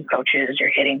pitching coaches, your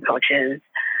hitting coaches,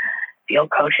 field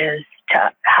coaches,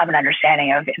 to have an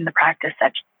understanding of, in the practice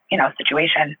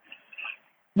situation,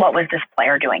 what was this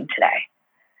player doing today?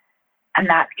 And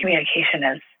that communication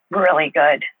is really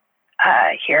good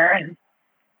here and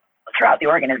throughout the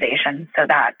organization. So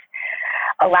that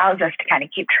allows us to kind of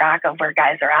keep track of where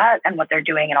guys are at and what they're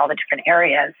doing in all the different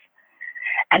areas,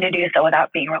 and to do so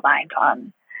without being reliant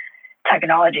on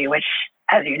technology, which,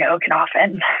 as you know, can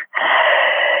often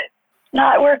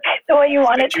not work the way you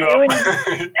want it to.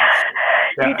 And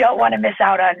yeah. You don't want to miss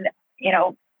out on,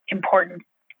 important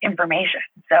information.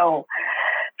 So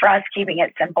for us, keeping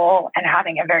it simple and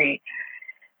having a very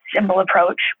simple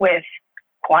approach with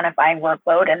quantifying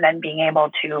workload and then being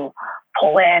able to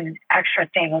pull in extra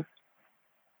things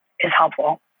is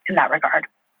helpful in that regard.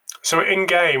 So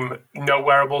in-game, no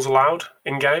wearables allowed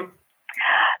in-game?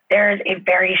 There's a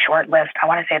very short list. I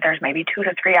want to say there's maybe 2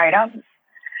 to 3 items.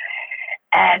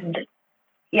 And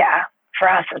yeah, for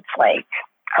us, it's like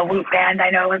a Whoop band I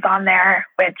know is on there,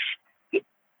 which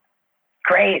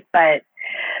great, but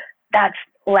that's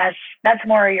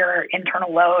more your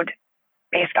internal load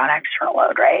based on external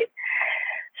load, right?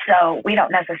 So we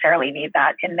don't necessarily need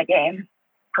that in the game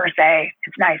per se.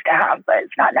 It's nice to have, but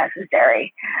it's not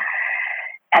necessary.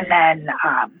 And then,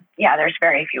 there's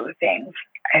very few things.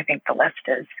 I think the list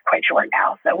is quite short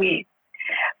now. So we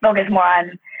focus more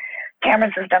on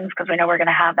camera systems because we know we're going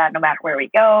to have that no matter where we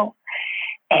go.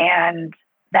 And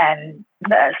then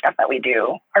the stuff that we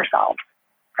do ourselves.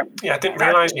 I didn't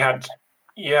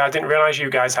realize you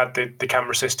guys had the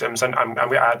camera systems, and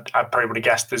I probably would have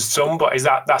guessed there's some, but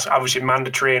that's obviously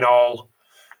mandatory in all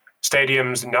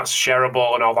stadiums, and that's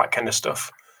shareable and all that kind of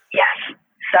stuff? Yes.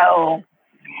 So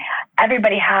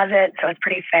everybody has it, so it's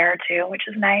pretty fair too, which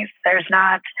is nice. There's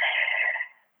not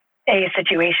a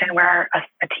situation where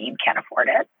a team can't afford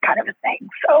it, kind of a thing.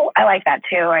 So I like that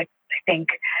too. I think,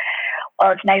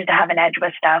 while it's nice to have an edge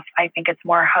with stuff, I think it's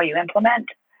more how you implement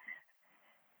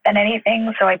than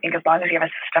anything. So I think as long as you have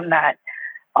a system that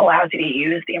allows you to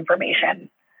use the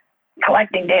information,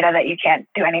 collecting data that you can't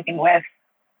do anything with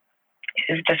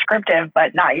is descriptive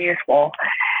but not useful.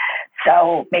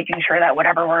 So making sure that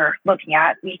whatever we're looking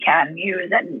at, we can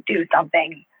use and do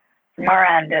something from our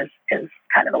end is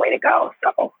kind of the way to go.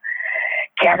 So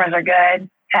cameras are good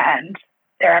and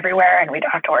they're everywhere and we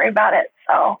don't have to worry about it.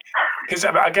 So, because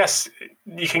I guess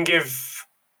you can give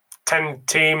 10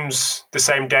 teams the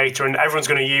same data and everyone's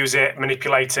going to use it,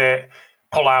 manipulate it,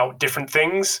 pull out different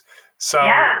things. So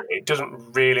It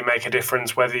doesn't really make a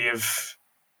difference whether you've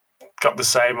got the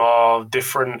same or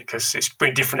different, because it's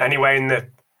pretty different anyway in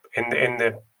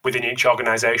the within each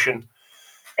organization.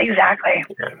 Exactly.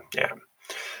 Yeah.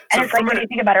 And So it's like, when you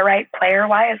think about it, right,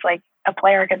 player-wise, like a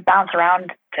player can bounce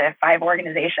around to 5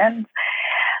 organizations.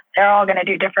 They're all going to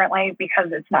do differently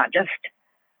because it's not just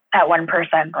that one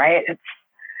person, right? It's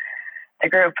the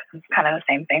group. It's kind of the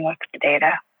same thing with the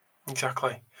data.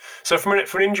 Exactly. So from an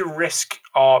injury risk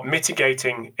or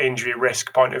mitigating injury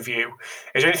risk point of view,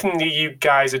 is there anything that you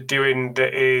guys are doing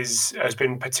that has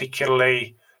been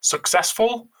particularly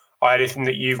successful, or anything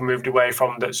that you've moved away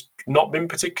from that's not been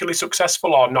particularly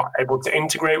successful or not able to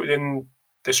integrate within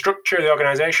the structure of the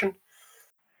organization?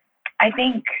 I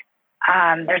think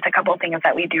there's a couple of things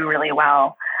that we do really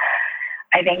well.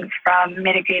 I think from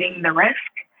mitigating the risk,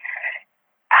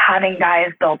 having guys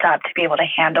built up to be able to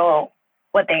handle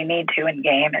what they need to in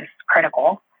game is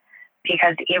critical,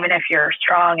 because even if you're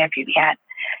strong, if you can't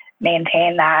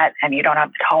maintain that and you don't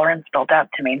have the tolerance built up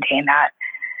to maintain that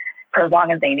for as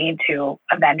long as they need to,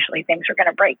 eventually things are going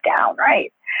to break down,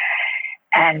 right?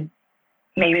 And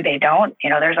maybe they don't.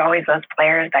 There's always those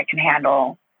players that can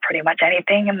handle pretty much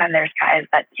anything, and then there's guys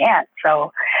that can't.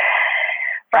 So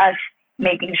for us,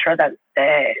 making sure that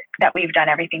we've done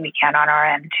everything we can on our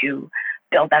end to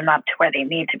build them up to where they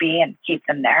need to be and keep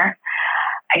them there.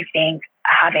 I think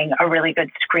having a really good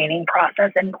screening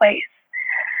process in place.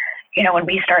 When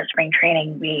we start spring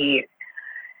training, we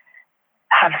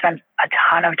have spent a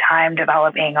ton of time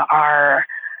developing our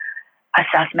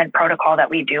assessment protocol that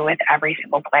we do with every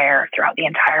single player throughout the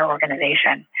entire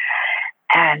organization.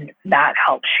 And that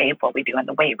helps shape what we do in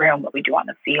the weight room, what we do on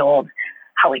the field,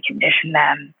 how we condition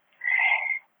them,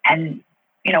 and,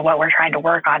 what we're trying to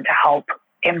work on to help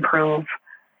improve,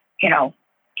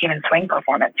 even swing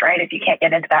performance, right? If you can't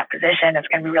get into that position, it's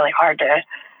going to be really hard to,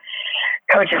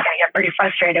 coaches can get pretty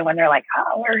frustrated when they're like,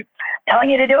 oh, we're telling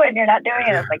you to do it and you're not doing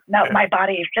it. It's like, no, my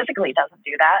body physically doesn't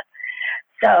do that.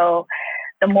 So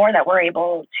the more that we're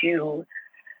able to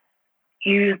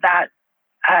use that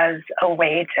as a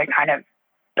way to kind of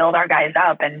build our guys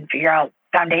up and figure out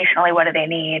foundationally what do they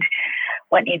need,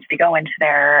 what needs to go into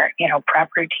their, prep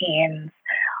routines,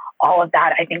 all of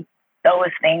that, I think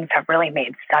those things have really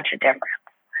made such a difference.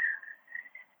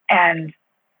 And,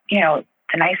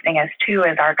 the nice thing is too,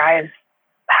 is our guys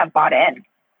have bought in.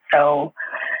 So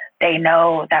they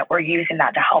know that we're using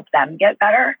that to help them get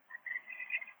better.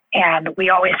 And we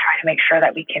always try to make sure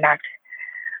that we connect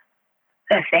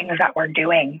the things that we're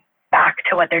doing back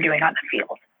to what they're doing on the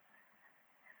field.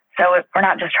 So if we're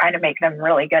not just trying to make them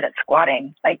really good at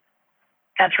squatting, like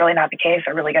that's really not the case.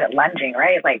 They're really good at lunging,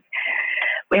 right? Like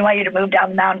we want you to move down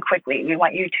the mound quickly. We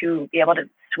want you to be able to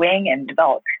swing and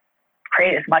develop,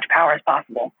 create as much power as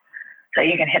possible so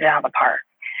you can hit it out of the park.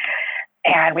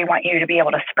 And we want you to be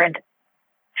able to sprint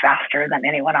faster than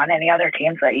anyone on any other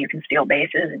team so that you can steal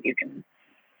bases and you can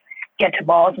get to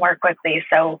balls more quickly.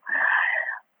 So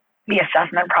the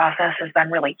assessment process has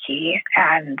been really key.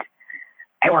 And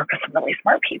I work with some really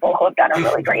smart people who have done a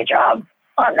really great job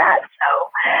on that. So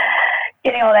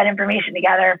getting all that information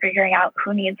together, figuring out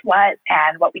who needs what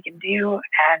and what we can do,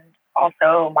 and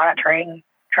also monitoring,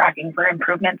 tracking for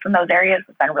improvements in those areas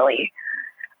has been really,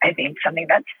 I think, something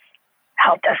that's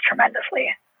helped us tremendously.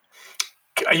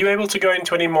 Are you able to go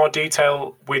into any more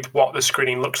detail with what the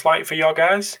screening looks like for your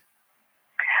guys?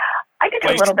 I could do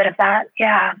a little bit of that,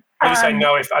 yeah. Please say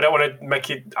no if I don't want to make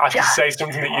you actually say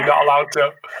something that you're not allowed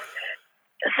to.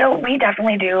 So we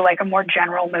definitely do like a more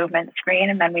general movement screen,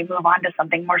 and then we move on to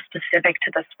something more specific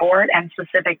to the sport and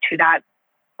specific to that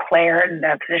player and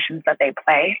the positions that they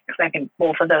play, because I think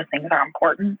both of those things are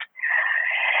important.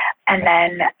 And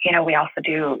then, we also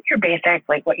do your basic,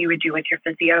 like what you would do with your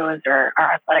physios, or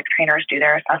our athletic trainers do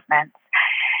their assessments.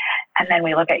 And then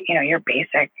we look at, your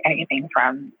basic, anything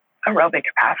from aerobic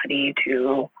capacity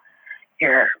to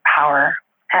your power.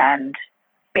 And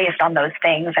based on those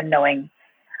things and knowing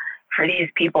for these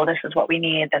people, this is what we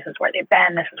need, this is where they've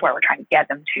been, this is where we're trying to get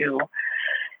them to,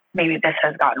 maybe this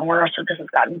has gotten worse or this has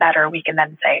gotten better, we can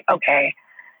then say, okay,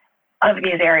 of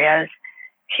these areas,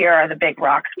 here are the big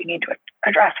rocks we need to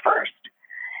address first.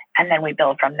 And then we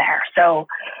build from there. So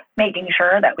making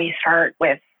sure that we start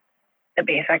with the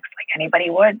basics like anybody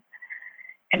would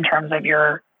in terms of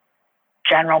your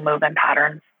general movement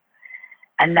patterns,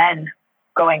 and then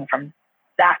going from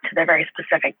that to the very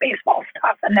specific baseball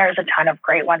stuff. And there's a ton of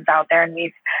great ones out there, and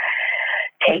we've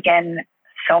taken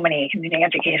so many continuing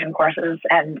education courses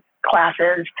and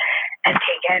classes and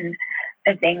taken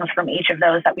the things from each of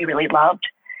those that we really loved,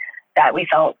 that we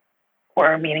felt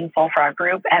were meaningful for our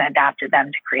group, and adapted them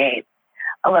to create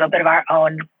a little bit of our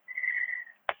own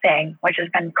thing, which has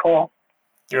been cool.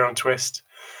 Your own twist.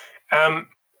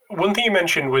 One thing you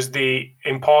mentioned was the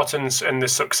importance and the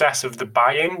success of the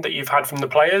buy-in that you've had from the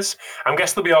players. I'm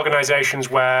guessing there'll be organizations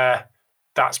where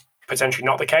that's potentially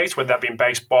not the case, whether that be in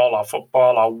baseball or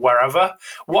football or wherever.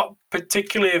 What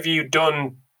particularly have you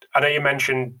done? I know you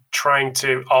mentioned trying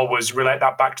to always relate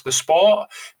that back to the sport,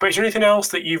 but is there anything else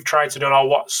that you've tried to do, or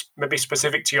what's maybe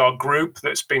specific to your group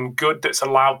that's been good, that's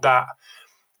allowed that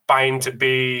buy-in to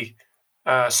be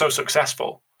so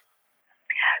successful?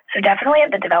 So definitely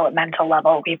at the developmental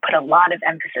level, we put a lot of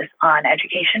emphasis on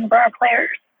education for our players.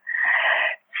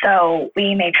 So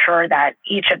we make sure that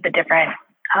each of the different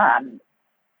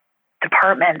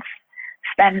departments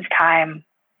spends time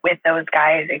with those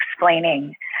guys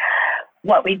explaining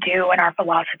what we do and our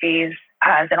philosophies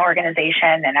as an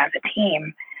organization and as a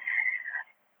team,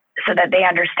 so that they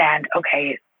understand,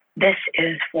 okay, this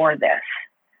is for this,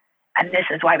 and this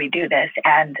is why we do this,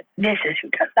 and this is who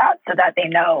does that, so that they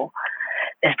know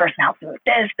this person helps me with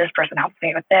this person helps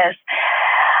me with this.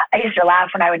 I used to laugh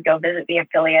when I would go visit the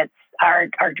affiliates, our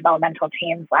developmental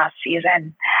teams last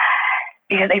season,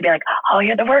 because they'd be like, oh,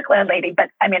 you're the workload lady. But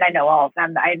I mean, I know all of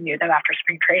them. I knew them after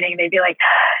spring training. They'd be like,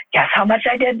 guess how much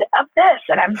I did of this,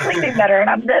 and I'm sleeping better, and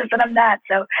I'm this, and I'm that.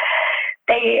 So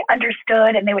they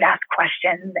understood, and they would ask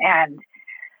questions. And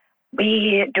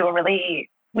we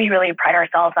really pride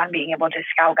ourselves on being able to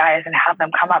scout guys and have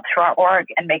them come up through our org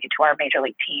and make it to our major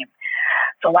league team.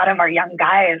 So a lot of our young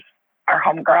guys are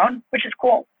homegrown, which is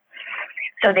cool.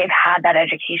 So they've had that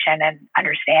education and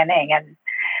understanding. And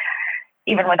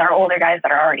even with our older guys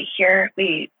that are already here,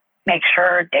 we make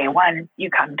sure day one you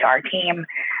come to our team.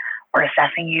 We're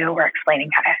assessing you. We're explaining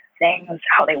kind of things,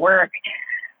 how they work,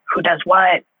 who does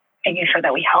what, making sure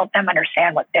that we help them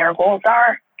understand what their goals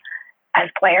are as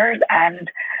players and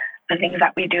the things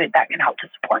that we do that can help to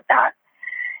support that.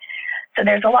 So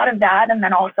there's a lot of that. And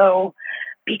then also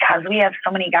because we have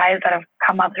so many guys that have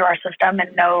come up through our system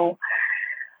and know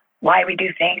why we do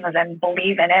things and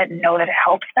believe in it and know that it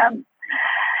helps them,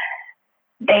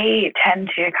 they tend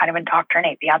to kind of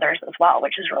indoctrinate the others as well,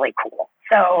 which is really cool.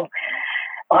 So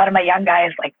a lot of my young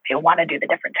guys, like, they want to do the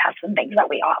different tests and things that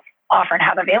we offer and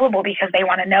have available because they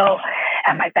want to know,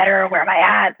 am I better? Where am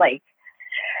I at? Like,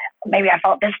 maybe I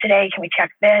felt this today. Can we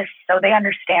check this? So they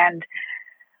understand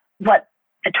what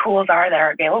the tools are that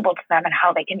are available to them and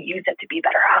how they can use it to be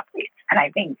better athletes. And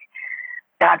I think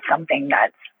that's something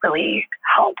that's really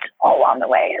helped all along the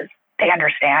way is they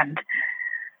understand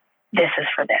this is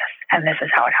for this and this is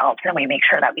how it helps. And we make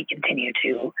sure that we continue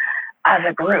to, as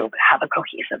a group, have a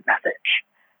cohesive message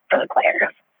for the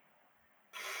players.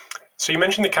 So you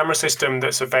mentioned the camera system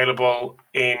that's available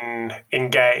in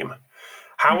game.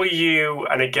 How are you,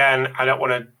 and again, I don't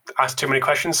want to ask too many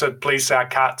questions, so please say I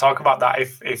can't talk about that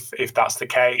if that's the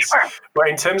case. Sure. But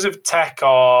in terms of tech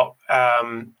or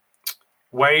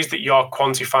ways that you're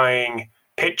quantifying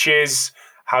pitches,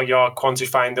 how you're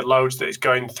quantifying the loads that is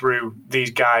going through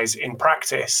these guys in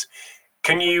practice,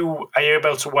 are you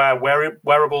able to wear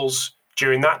wearables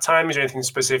during that time? Is there anything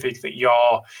specific that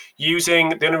you're using?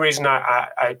 The only reason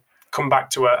I come back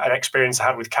to an experience I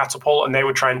had with Catapult, and they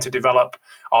were trying to develop,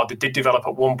 or they did develop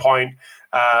at one point,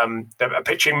 a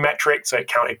pitching metric, so it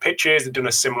counted pitches. They've done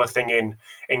a similar thing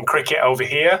in cricket over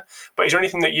here. But is there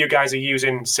anything that you guys are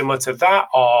using similar to that,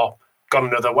 or gone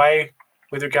another way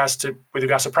with regards to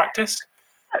practice?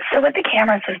 So with the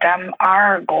camera system,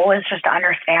 our goal is just to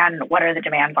understand what are the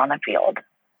demands on the field.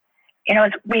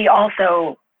 We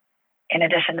also, in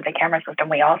addition to the camera system,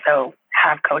 we also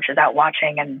have coaches out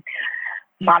watching and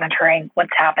monitoring what's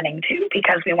happening too,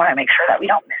 because we want to make sure that we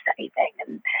don't miss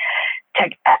anything.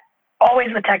 And always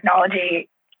with technology,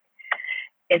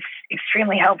 it's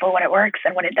extremely helpful when it works,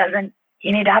 and when it doesn't,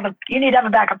 you need to have a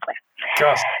backup plan.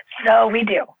 Sure. So we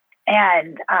do,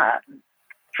 and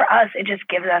for us, it just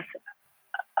gives us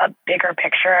a bigger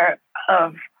picture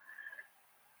of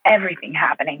everything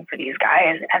happening for these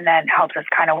guys, and then helps us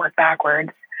kind of work backwards.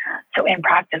 So in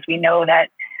practice, we know that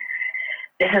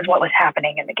this is what was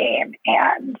happening in the game.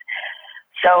 And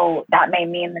so that may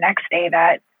mean the next day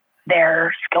that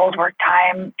their skills work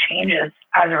time changes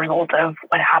as a result of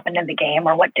what happened in the game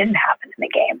or what didn't happen in the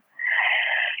game.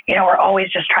 We're always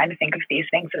just trying to think of these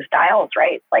things as dials,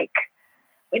 right? Like,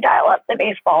 we dial up the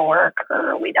baseball work,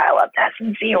 or we dial up the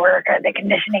S&C work, or the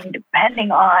conditioning,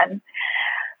 depending on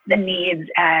the needs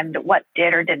and what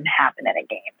did or didn't happen in a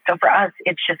game. So for us,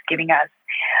 it's just giving us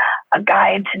a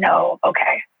guide to know,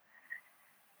 okay,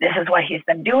 this is what he's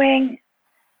been doing,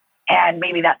 and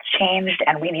maybe that's changed,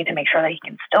 and we need to make sure that he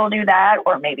can still do that,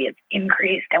 or maybe it's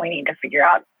increased, and we need to figure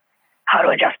out how to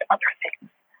adjust other things.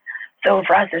 So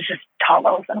for us, it's just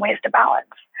toggles and ways to balance.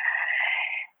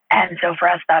 And so for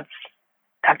us, that's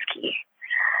key.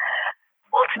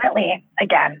 Ultimately,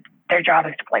 again, their job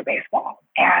is to play baseball,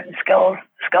 and skills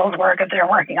work. If they're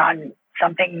working on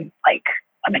something like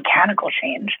a mechanical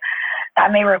change,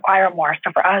 that may require more.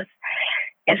 So for us,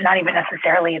 it's not even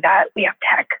necessarily that we have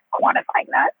tech quantifying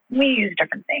that. We use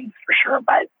different things for sure,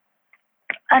 but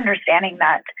understanding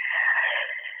that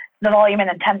the volume and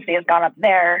intensity has gone up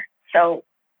there, so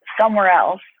somewhere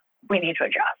else we need to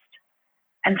adjust.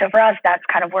 And so for us, that's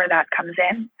kind of where that comes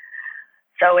in.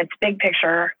 So it's big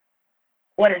picture.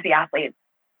 What is the athlete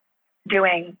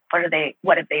doing?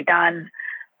 What have they done?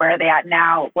 Where are they at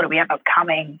now? What do we have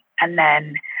upcoming? And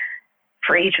then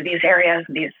for each of these areas,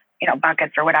 these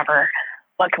buckets or whatever,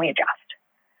 what can we adjust?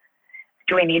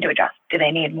 Do we need to adjust? Do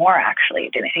they need more actually?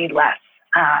 Do they need less?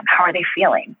 How are they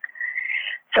feeling?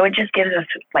 So it just gives us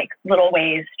like little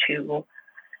ways to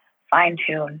fine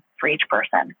tune for each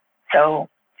person. So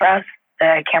for us,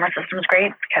 the camera system is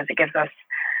great because it gives us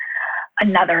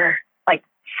another like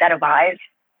set of eyes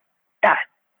that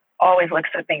always looks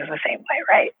at things the same way,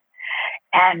 right?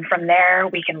 And from there,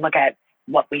 we can look at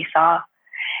what we saw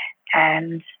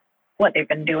and what they've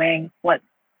been doing, what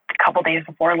a couple days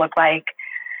before looked like,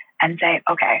 and say,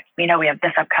 okay, we know we have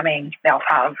this upcoming. They also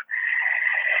have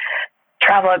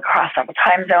travel across several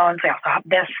time zones. They also have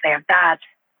this, they have that.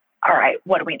 All right,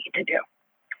 what do we need to do?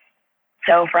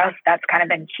 So for us, that's kind of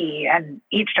been key. And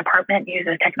each department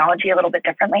uses technology a little bit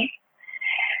differently.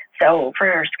 So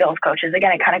for skills coaches,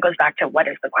 again, it kind of goes back to what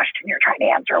is the question you're trying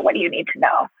to answer? What do you need to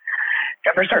know?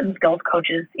 So for certain skills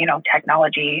coaches,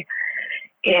 technology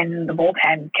in the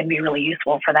bullpen can be really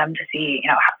useful for them to see,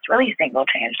 has release angle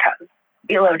changed, has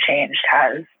velo changed,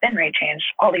 has spin rate changed,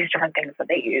 all these different things that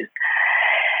they use.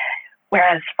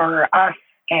 Whereas for us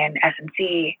in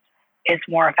S&C, it's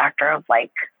more a factor of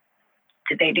like,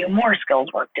 did they do more skills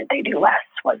work? Did they do less?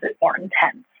 Was it more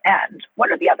intense? And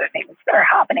what are the other things that are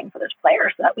happening for this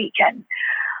player so that we can,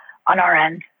 on our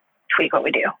end, tweak what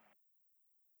we do?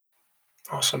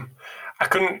 Awesome. I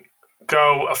couldn't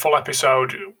go a full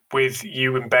episode with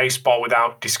you in baseball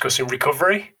without discussing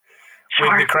recovery.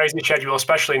 Sure. With the crazy schedule,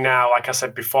 especially now, like I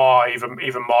said before,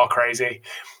 even more crazy.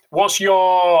 What's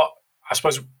your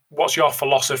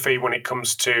philosophy when it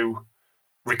comes to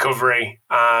recovery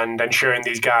and ensuring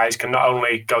these guys can not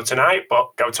only go tonight,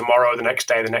 but go tomorrow, the next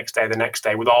day,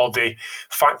 with all the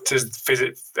factors,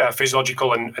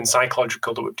 physiological and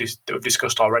psychological that we've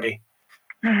discussed already?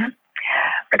 Mm-hmm.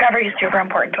 Recovery is super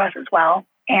important to us as well.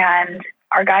 And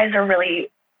our guys are really,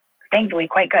 thankfully,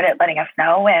 quite good at letting us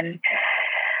know when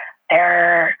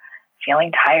they're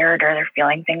feeling tired or they're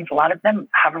feeling things. A lot of them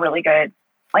have really good,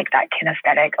 like that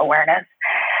kinesthetic awareness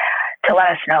to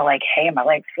let us know, like, hey, my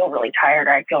legs feel really tired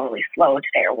or I feel really slow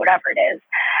today or whatever it is.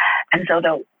 And so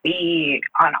that we,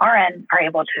 on our end, are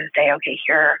able to say, okay,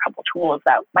 here are a couple tools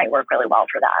that might work really well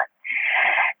for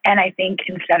that. And I think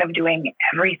instead of doing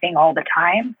everything all the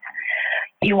time,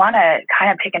 you want to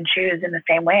kind of pick and choose in the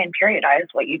same way and periodize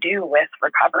what you do with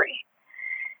recovery.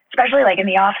 Especially like in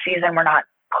the off season, we're not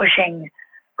pushing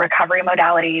recovery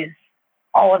modalities,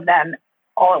 all of them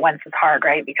all at once is hard,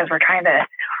 right? Because we're trying to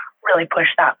really push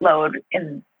that load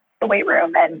in the weight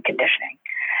room and conditioning.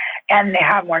 And they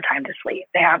have more time to sleep.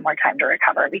 They have more time to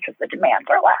recover because the demands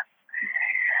are less.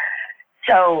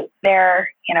 So they're,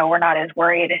 we're not as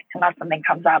worried unless something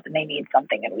comes up and they need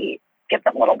something and we give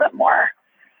them a little bit more.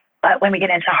 But when we get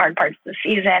into hard parts of the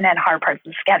season and hard parts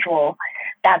of the schedule,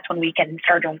 that's when we can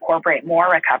start to incorporate more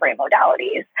recovery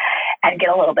modalities and get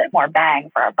a little bit more bang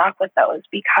for our buck with those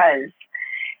because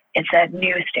it's a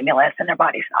new stimulus and their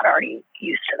body's not already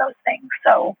used to those things.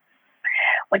 So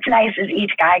what's nice is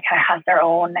each guy kind of has their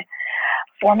own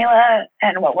formula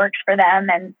and what works for them,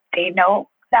 and they know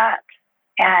that.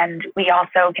 And we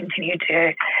also continue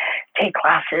to take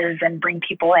classes and bring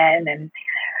people in and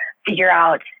figure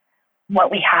out what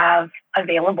we have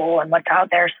available and what's out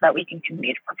there so that we can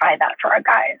continue to provide that for our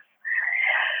guys.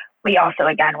 We also,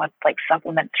 again, with like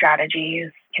supplement strategies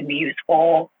can be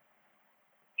useful,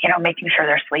 making sure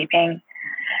they're sleeping.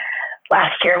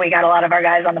 Last year, we got a lot of our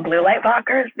guys on the blue light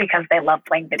blockers because they love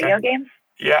playing video games.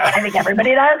 Yeah. I think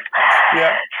everybody does.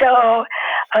 Yeah. So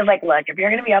I was like, look, if you're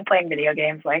going to be up playing video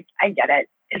games, like, I get it.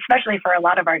 Especially for a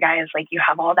lot of our guys, like, you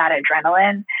have all that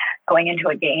adrenaline going into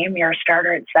a game. You're a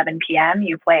starter at 7 p.m.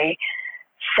 You play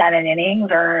 7 innings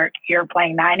or you're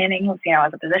playing 9 innings,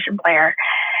 as a position player.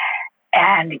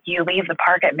 And you leave the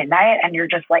park at midnight and you're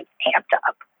just, like, amped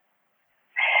up.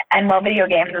 And while video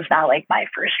games is not, like, my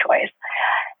first choice,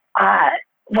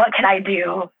 what can I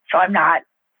do so I'm not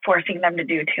forcing them to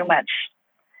do too much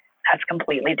that's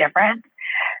completely different?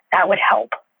 That would help.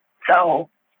 So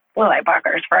blue light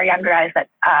blockers for our younger guys that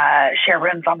share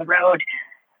rooms on the road,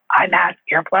 eye mask,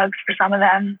 earplugs for some of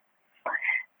them,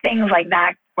 things like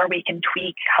that where we can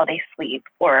tweak how they sleep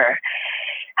or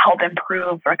help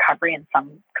improve recovery in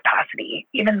some capacity.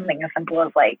 Even something as simple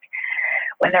as like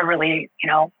when they're really,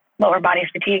 lower body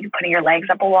fatigue, putting your legs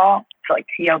up a wall. So like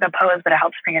yoga pose, but it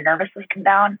helps bring your nervous system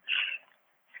down.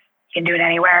 You can do it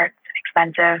anywhere. It's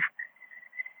inexpensive.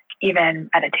 Even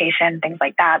meditation, things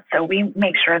like that. So we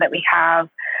make sure that we have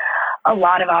a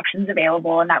lot of options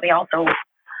available and that we also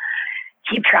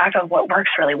keep track of what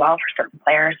works really well for certain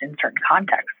players in certain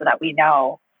contexts so that we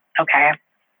know, okay,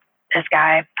 this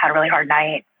guy had a really hard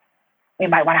night. We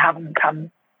might want to have him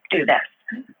come do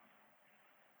this.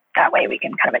 That way we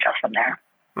can kind of adjust from there.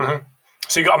 Mm-hmm.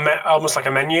 So you got almost like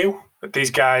a menu that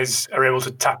these guys are able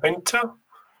to tap into?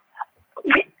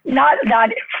 Not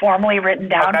formally written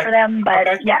down for them,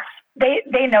 but yes,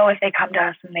 they know if they come to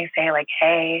us and they say like,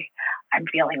 hey, I'm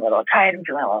feeling a little tired, I'm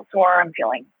feeling a little sore, I'm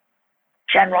feeling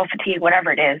general fatigue,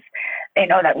 whatever it is, they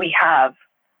know that we have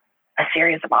a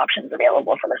series of options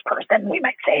available for this person. We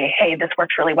might say, hey, this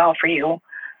works really well for you.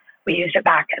 We used it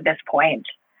back at this point.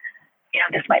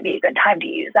 This might be a good time to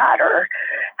use that, or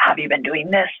have you been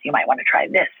doing this? You might want to try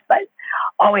this, but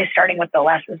always starting with the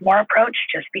less is more approach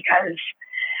just because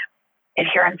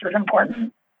adherence is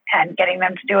important and getting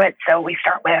them to do it. So we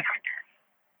start with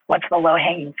what's the low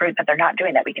hanging fruit that they're not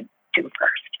doing that we can do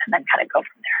first and then kind of go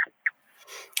from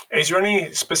there. Is there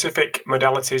any specific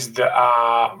modalities that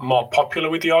are more popular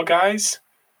with your guys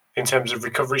in terms of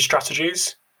recovery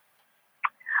strategies?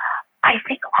 I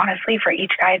think honestly for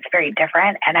each guy it's very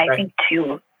different, and I think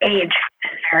too age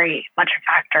is very much a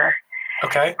factor.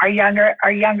 Okay. Our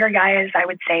younger guys, I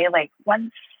would say, like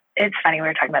once it's funny we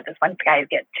were talking about this. Once guys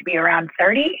get to be around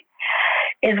 30,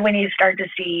 is when you start to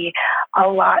see a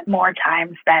lot more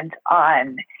time spent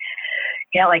on,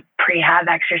 like prehab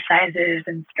exercises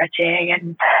and stretching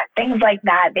and things like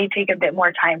that. They take a bit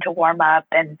more time to warm up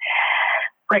and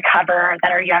recover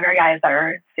than our younger guys that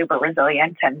are super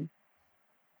resilient and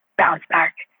bounce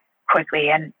back quickly.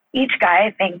 And each guy,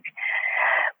 I think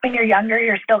when you're younger,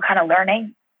 you're still kind of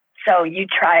learning. So you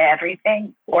try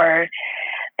everything, or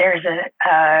there's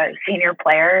a senior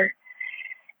player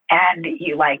and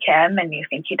you like him and you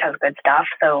think he does good stuff,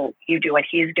 so you do what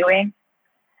he's doing.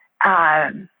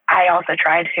 I also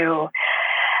try to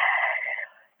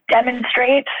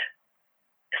demonstrate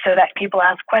so that people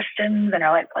ask questions and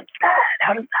are like, what's that?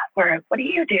 How does that work? What do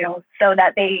you do? So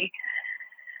that they,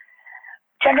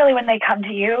 generally when they come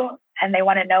to you and they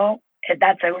want to know,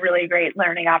 that's a really great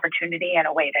learning opportunity and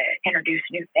a way to introduce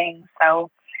new things. So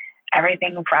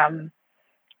everything from,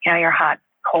 your hot,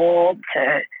 cold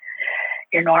to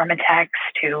your Normatex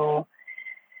to,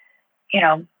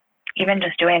 even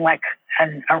just doing like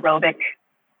an aerobic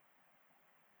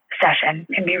session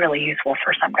can be really useful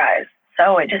for some guys.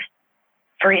 So it just,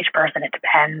 for each person, it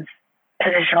depends.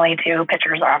 Positionally too,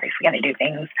 pitchers are obviously going to do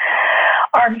things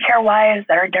arm care wise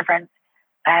that are different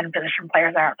than position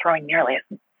players that aren't throwing nearly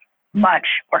as much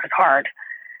or as hard.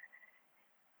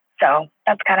 So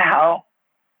that's kind of how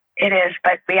it is.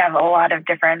 But we have a lot of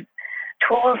different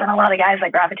tools and a lot of guys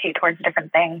that gravitate towards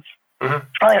different things. Mm-hmm.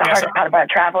 Probably the hardest part about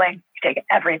traveling. You take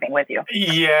everything with you.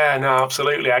 Yeah, no,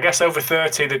 absolutely. I guess over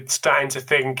 30, they're starting to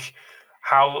think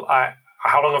how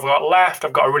long I've got left.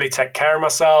 I've got to really take care of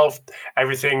myself.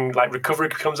 Everything like recovery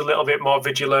becomes a little bit more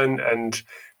vigilant and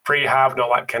prehab and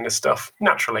all that kind of stuff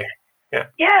naturally. Yeah.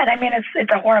 Yeah, and I mean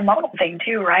it's a hormonal thing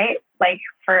too, right? Like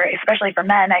especially for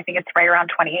men, I think it's right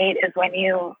around 28 is when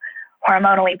you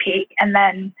hormonally peak, and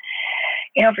then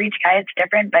for each guy it's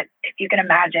different. But if you can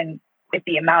imagine, with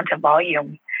the amount of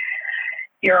volume,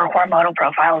 your hormonal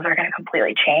profiles are going to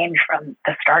completely change from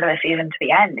the start of the season to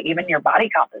the end, even your body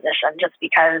composition, just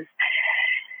because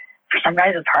for some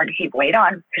guys it's hard to keep weight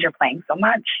on because you're playing so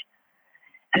much.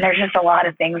 And there's just a lot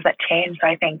of things that change. So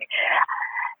I think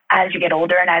as you get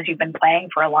older and as you've been playing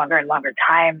for a longer and longer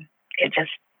time,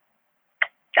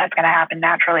 that's going to happen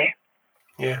naturally.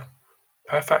 Yeah,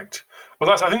 perfect. Well,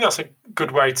 I think that's a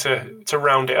good way to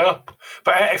round it up.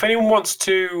 But if anyone wants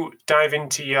to dive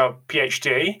into your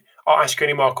PhD or ask you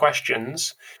any more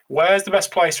questions, where's the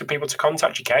best place for people to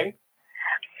contact you, Kate?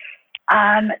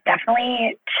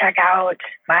 Definitely check out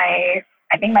I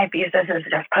think my thesis is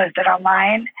just posted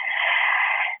online.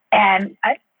 And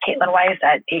Caitlin Weiss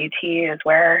at AUT is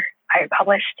where I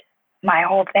published my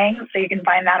whole thing. So you can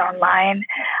find that online,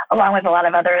 along with a lot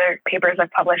of other papers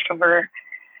I've published over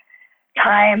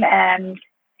time. And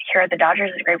here at the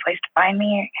Dodgers is a great place to find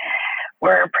me.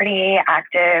 We're pretty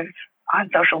active on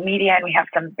social media, and we have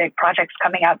some big projects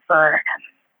coming up for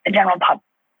the general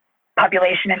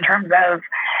population in terms of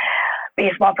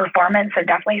baseball performance. So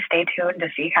definitely stay tuned to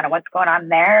see kind of what's going on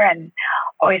there, and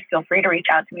always feel free to reach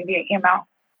out to me via email.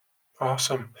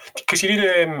 Awesome. Because you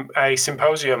did a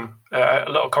symposium, a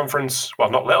little conference,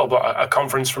 well, not little, but a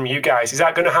conference from you guys. Is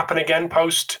that going to happen again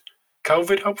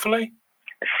post-COVID, hopefully?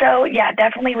 So, yeah,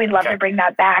 definitely we'd love to bring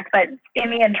that back. But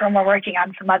in the interim, we're working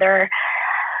on some other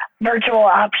virtual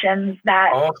options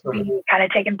that will be kind of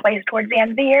taking place towards the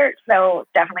end of the year. So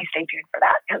definitely stay tuned for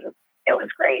that, because it was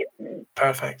great.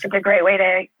 Perfect. It's a great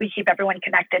way we keep everyone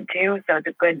connected too. So it's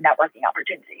a good networking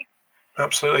opportunity.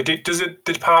 Absolutely. Does the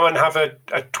department have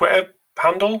a Twitter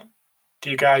handle? Do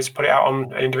you guys put it out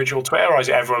on an individual Twitter, or is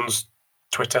it everyone's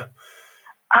Twitter?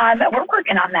 We're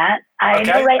working on that. I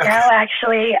know right now,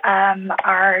 actually,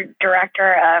 our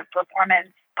director of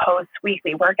performance posts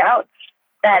weekly workouts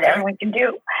that everyone can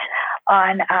do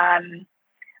on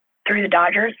through the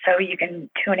Dodgers. So you can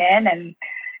tune in and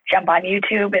jump on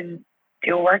YouTube and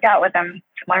do a workout with them,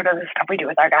 similar to the stuff we do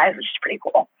with our guys, which is pretty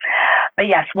cool. But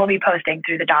yes, we'll be posting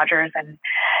through the Dodgers and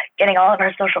getting all of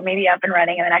our social media up and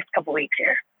running in the next couple of weeks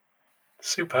here.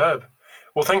 Superb.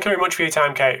 Well, thank you very much for your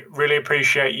time, Kate. Really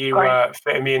appreciate you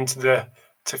fitting me into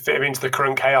the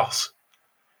current chaos.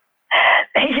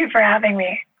 Thank you for having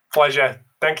me. Pleasure.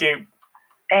 Thank you.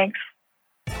 Thanks.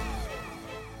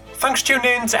 Thanks for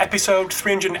tuning in to episode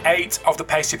 308 of the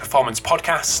Pacey Performance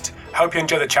Podcast. Hope you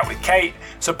enjoyed the chat with Kate.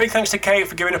 So big thanks to Kate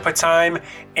for giving up her time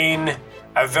in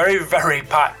a very, very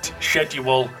packed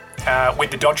schedule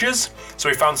with the Dodgers, so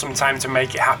we found some time to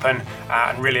make it happen,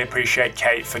 and really appreciate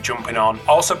Kate for jumping on.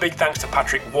 Also, big thanks to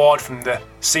Patrick Ward from the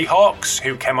Seahawks,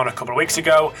 who came on a couple of weeks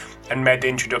ago and made the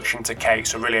introduction to Kate,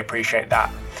 so really appreciate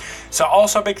that. So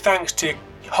also big thanks to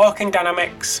Hawking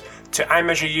Dynamics, to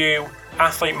iMeasureU,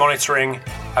 Athlete Monitoring,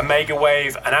 Omega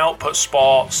Wave and Output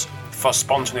Sports for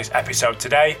sponsoring this episode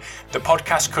today. The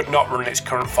podcast could not run in its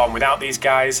current form without these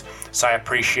guys, so I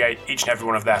appreciate each and every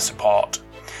one of their support.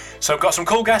 So I've got some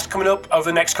cool guests coming up over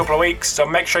the next couple of weeks, so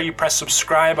make sure you press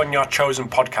subscribe on your chosen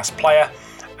podcast player,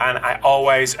 and I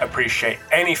always appreciate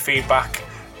any feedback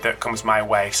that comes my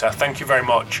way. So thank you very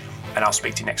much, and I'll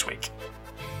speak to you next week.